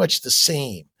pretty much the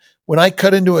same. When I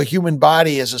cut into a human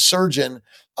body as a surgeon,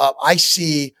 I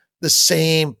see the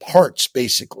same parts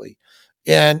basically.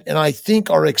 And I think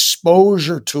our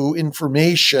exposure to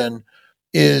information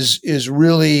is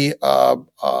really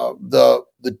the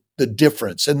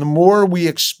difference. And the more we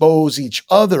expose each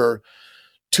other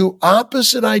to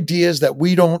opposite ideas that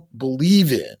we don't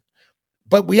believe in,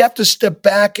 but we have to step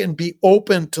back and be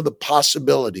open to the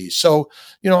possibilities. So,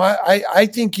 I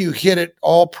think you hit it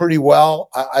all pretty well.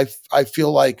 I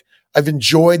feel like I've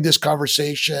enjoyed this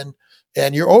conversation,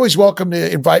 and you're always welcome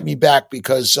to invite me back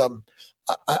because,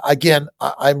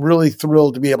 I'm really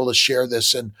thrilled to be able to share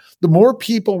this. And the more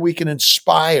people we can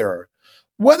inspire,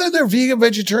 whether they're vegan,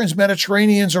 vegetarians,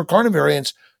 Mediterraneans, or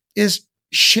carnivorians, is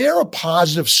share a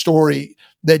positive story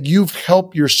that you've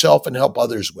helped yourself and help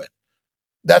others with.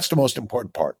 That's the most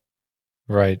important part.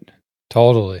 Right.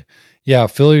 Totally. Yeah.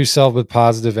 Fill yourself with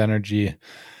positive energy,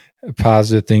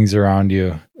 positive things around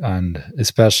you, and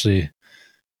especially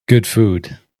good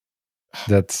food.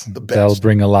 That'll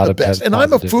bring a lot of best. And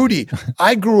I'm a foodie.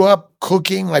 I grew up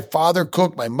cooking. My father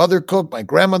cooked, my mother cooked, my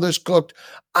grandmother's cooked.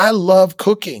 I love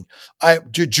cooking.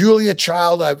 Julia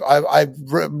Child, I've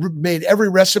made every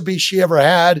recipe she ever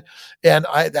had, and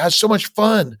that's so much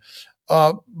fun.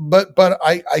 But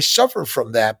I suffer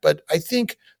from that. But I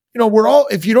think, we're all,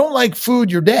 if you don't like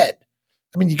food, you're dead.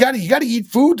 I mean, you got to eat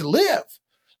food to live.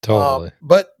 Totally.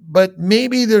 But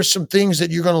maybe there's some things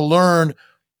that you're going to learn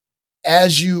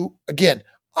again,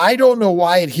 I don't know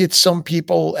why it hits some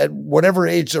people at whatever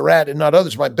age they're at and not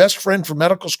others. My best friend from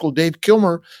medical school, Dave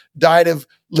Kilmer, died of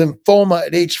lymphoma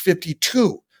at age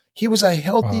 52. He was a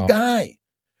healthy guy.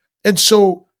 And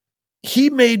so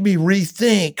he made me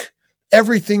rethink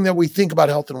everything that we think about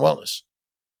health and wellness.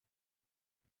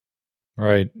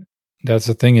 Right. That's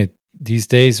the thing. These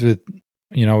days with,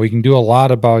 we can do a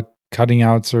lot about cutting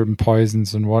out certain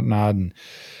poisons and whatnot,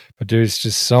 but there's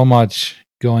just so much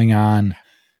going on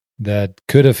that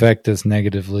could affect us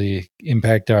negatively,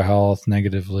 impact our health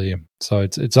negatively. So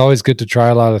it's always good to try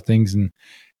a lot of things and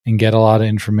get a lot of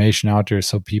information out there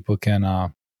so people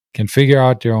can figure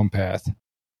out their own path.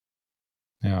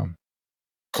 Yeah.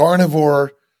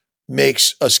 Carnivore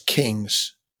makes us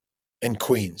kings and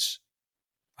queens.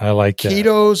 I like that.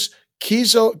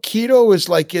 Keto is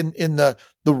like in the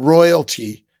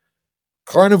royalty.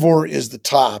 Carnivore is the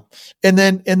top, and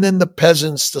then the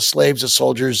peasants, the slaves, the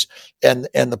soldiers, and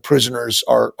the prisoners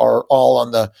are all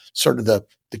on the sort of the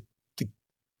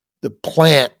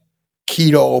plant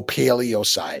keto paleo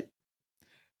side.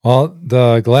 Well,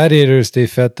 the gladiators, they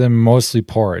fed them mostly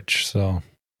porridge, so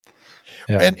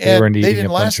yeah, and they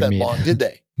didn't last that long, did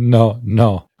they? No,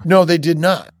 they did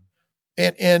not.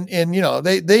 And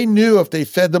they knew if they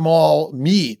fed them all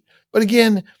meat, but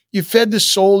again, you fed the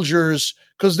soldiers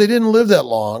because they didn't live that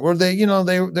long, or they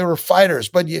were fighters,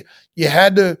 but you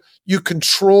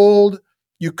controlled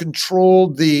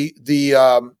the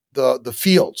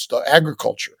fields, the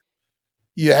agriculture.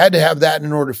 You had to have that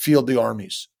in order to field the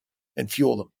armies and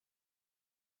fuel them.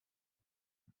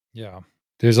 Yeah.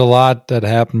 There's a lot that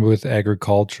happened with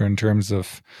agriculture in terms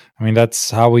of, that's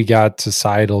how we got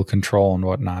societal control and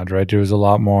whatnot, right? There was a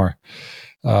lot more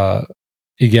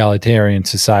egalitarian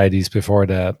societies before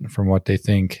that, from what they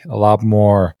think. A lot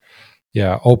more,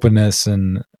 openness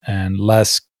and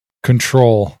less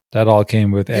control. That all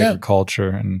came with agriculture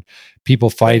and people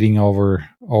fighting over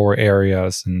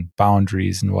areas and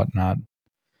boundaries and whatnot.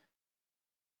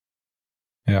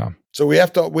 Yeah. So we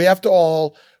have to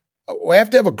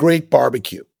have a great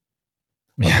barbecue,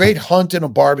 a great hunt and a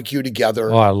barbecue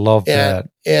together. Oh, I love that.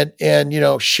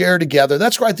 And share together.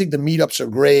 That's why I think the meetups are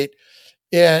great.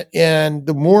 And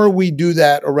the more we do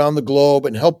that around the globe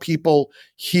and help people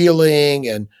healing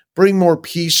and bring more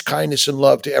peace, kindness, and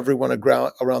love to everyone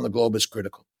around the globe is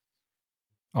critical.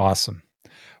 Awesome.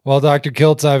 Well, Dr.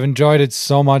 Kiltz, I've enjoyed it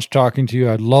so much talking to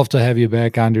you. I'd love to have you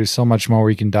back on. There's so much more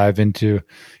we can dive into.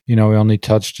 We only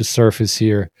touched the surface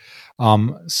here.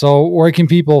 So where can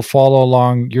people follow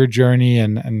along your journey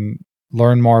and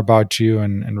learn more about you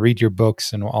and read your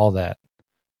books and all that?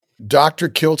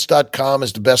 drkiltz.com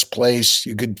is the best place.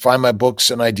 You could find my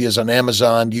books and ideas on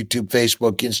Amazon, YouTube,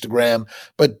 Facebook, Instagram,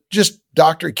 but just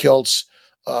Dr. Kiltz.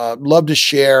 Love to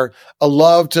share. I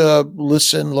love to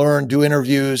listen, learn, do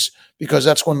interviews, because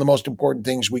that's one of the most important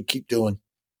things we keep doing.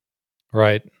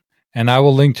 Right. And I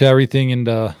will link to everything in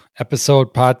the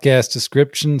episode podcast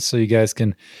description so you guys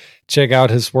can check out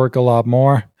his work a lot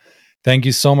more. Thank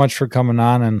you so much for coming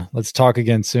on, and let's talk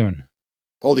again soon.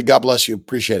 Holy, God bless you.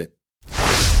 Appreciate it.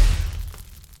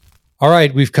 All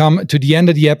right, we've come to the end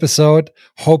of the episode.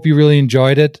 Hope you really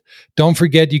enjoyed it. Don't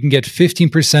forget, you can get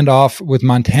 15% off with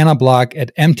Montana Block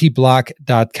at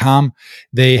mtblock.com.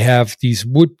 They have these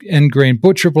wood and grain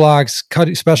butcher blocks,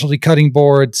 specialty cutting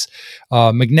boards,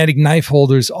 magnetic knife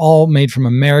holders, all made from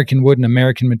American wood and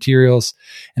American materials.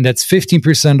 And that's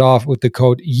 15% off with the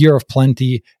code Year of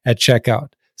Plenty at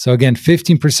checkout. So again,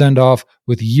 15% off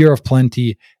with Year of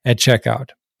Plenty at checkout.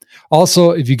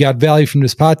 Also, if you got value from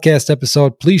this podcast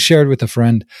episode, please share it with a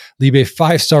friend. Leave a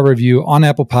 5-star review on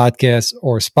Apple Podcasts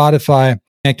or Spotify.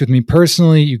 Connect with me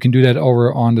personally. You can do that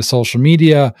over on the social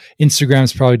media. Instagram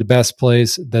is probably the best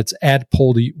place. That's at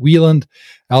Poldy Wieland.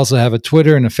 I also have a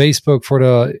Twitter and a Facebook for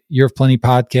the Year of Plenty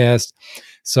podcast.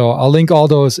 So I'll link all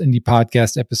those in the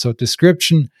podcast episode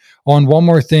description. Oh, and one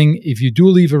more thing, if you do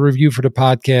leave a review for the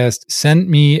podcast, send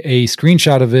me a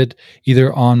screenshot of it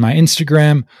either on my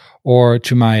Instagram or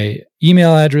to my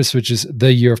email address, which is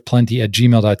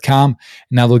theyearofplenty@gmail.com.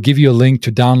 And I will give you a link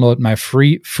to download my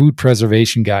free food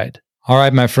preservation guide. All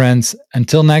right, my friends,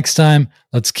 until next time,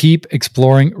 let's keep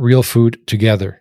exploring real food together.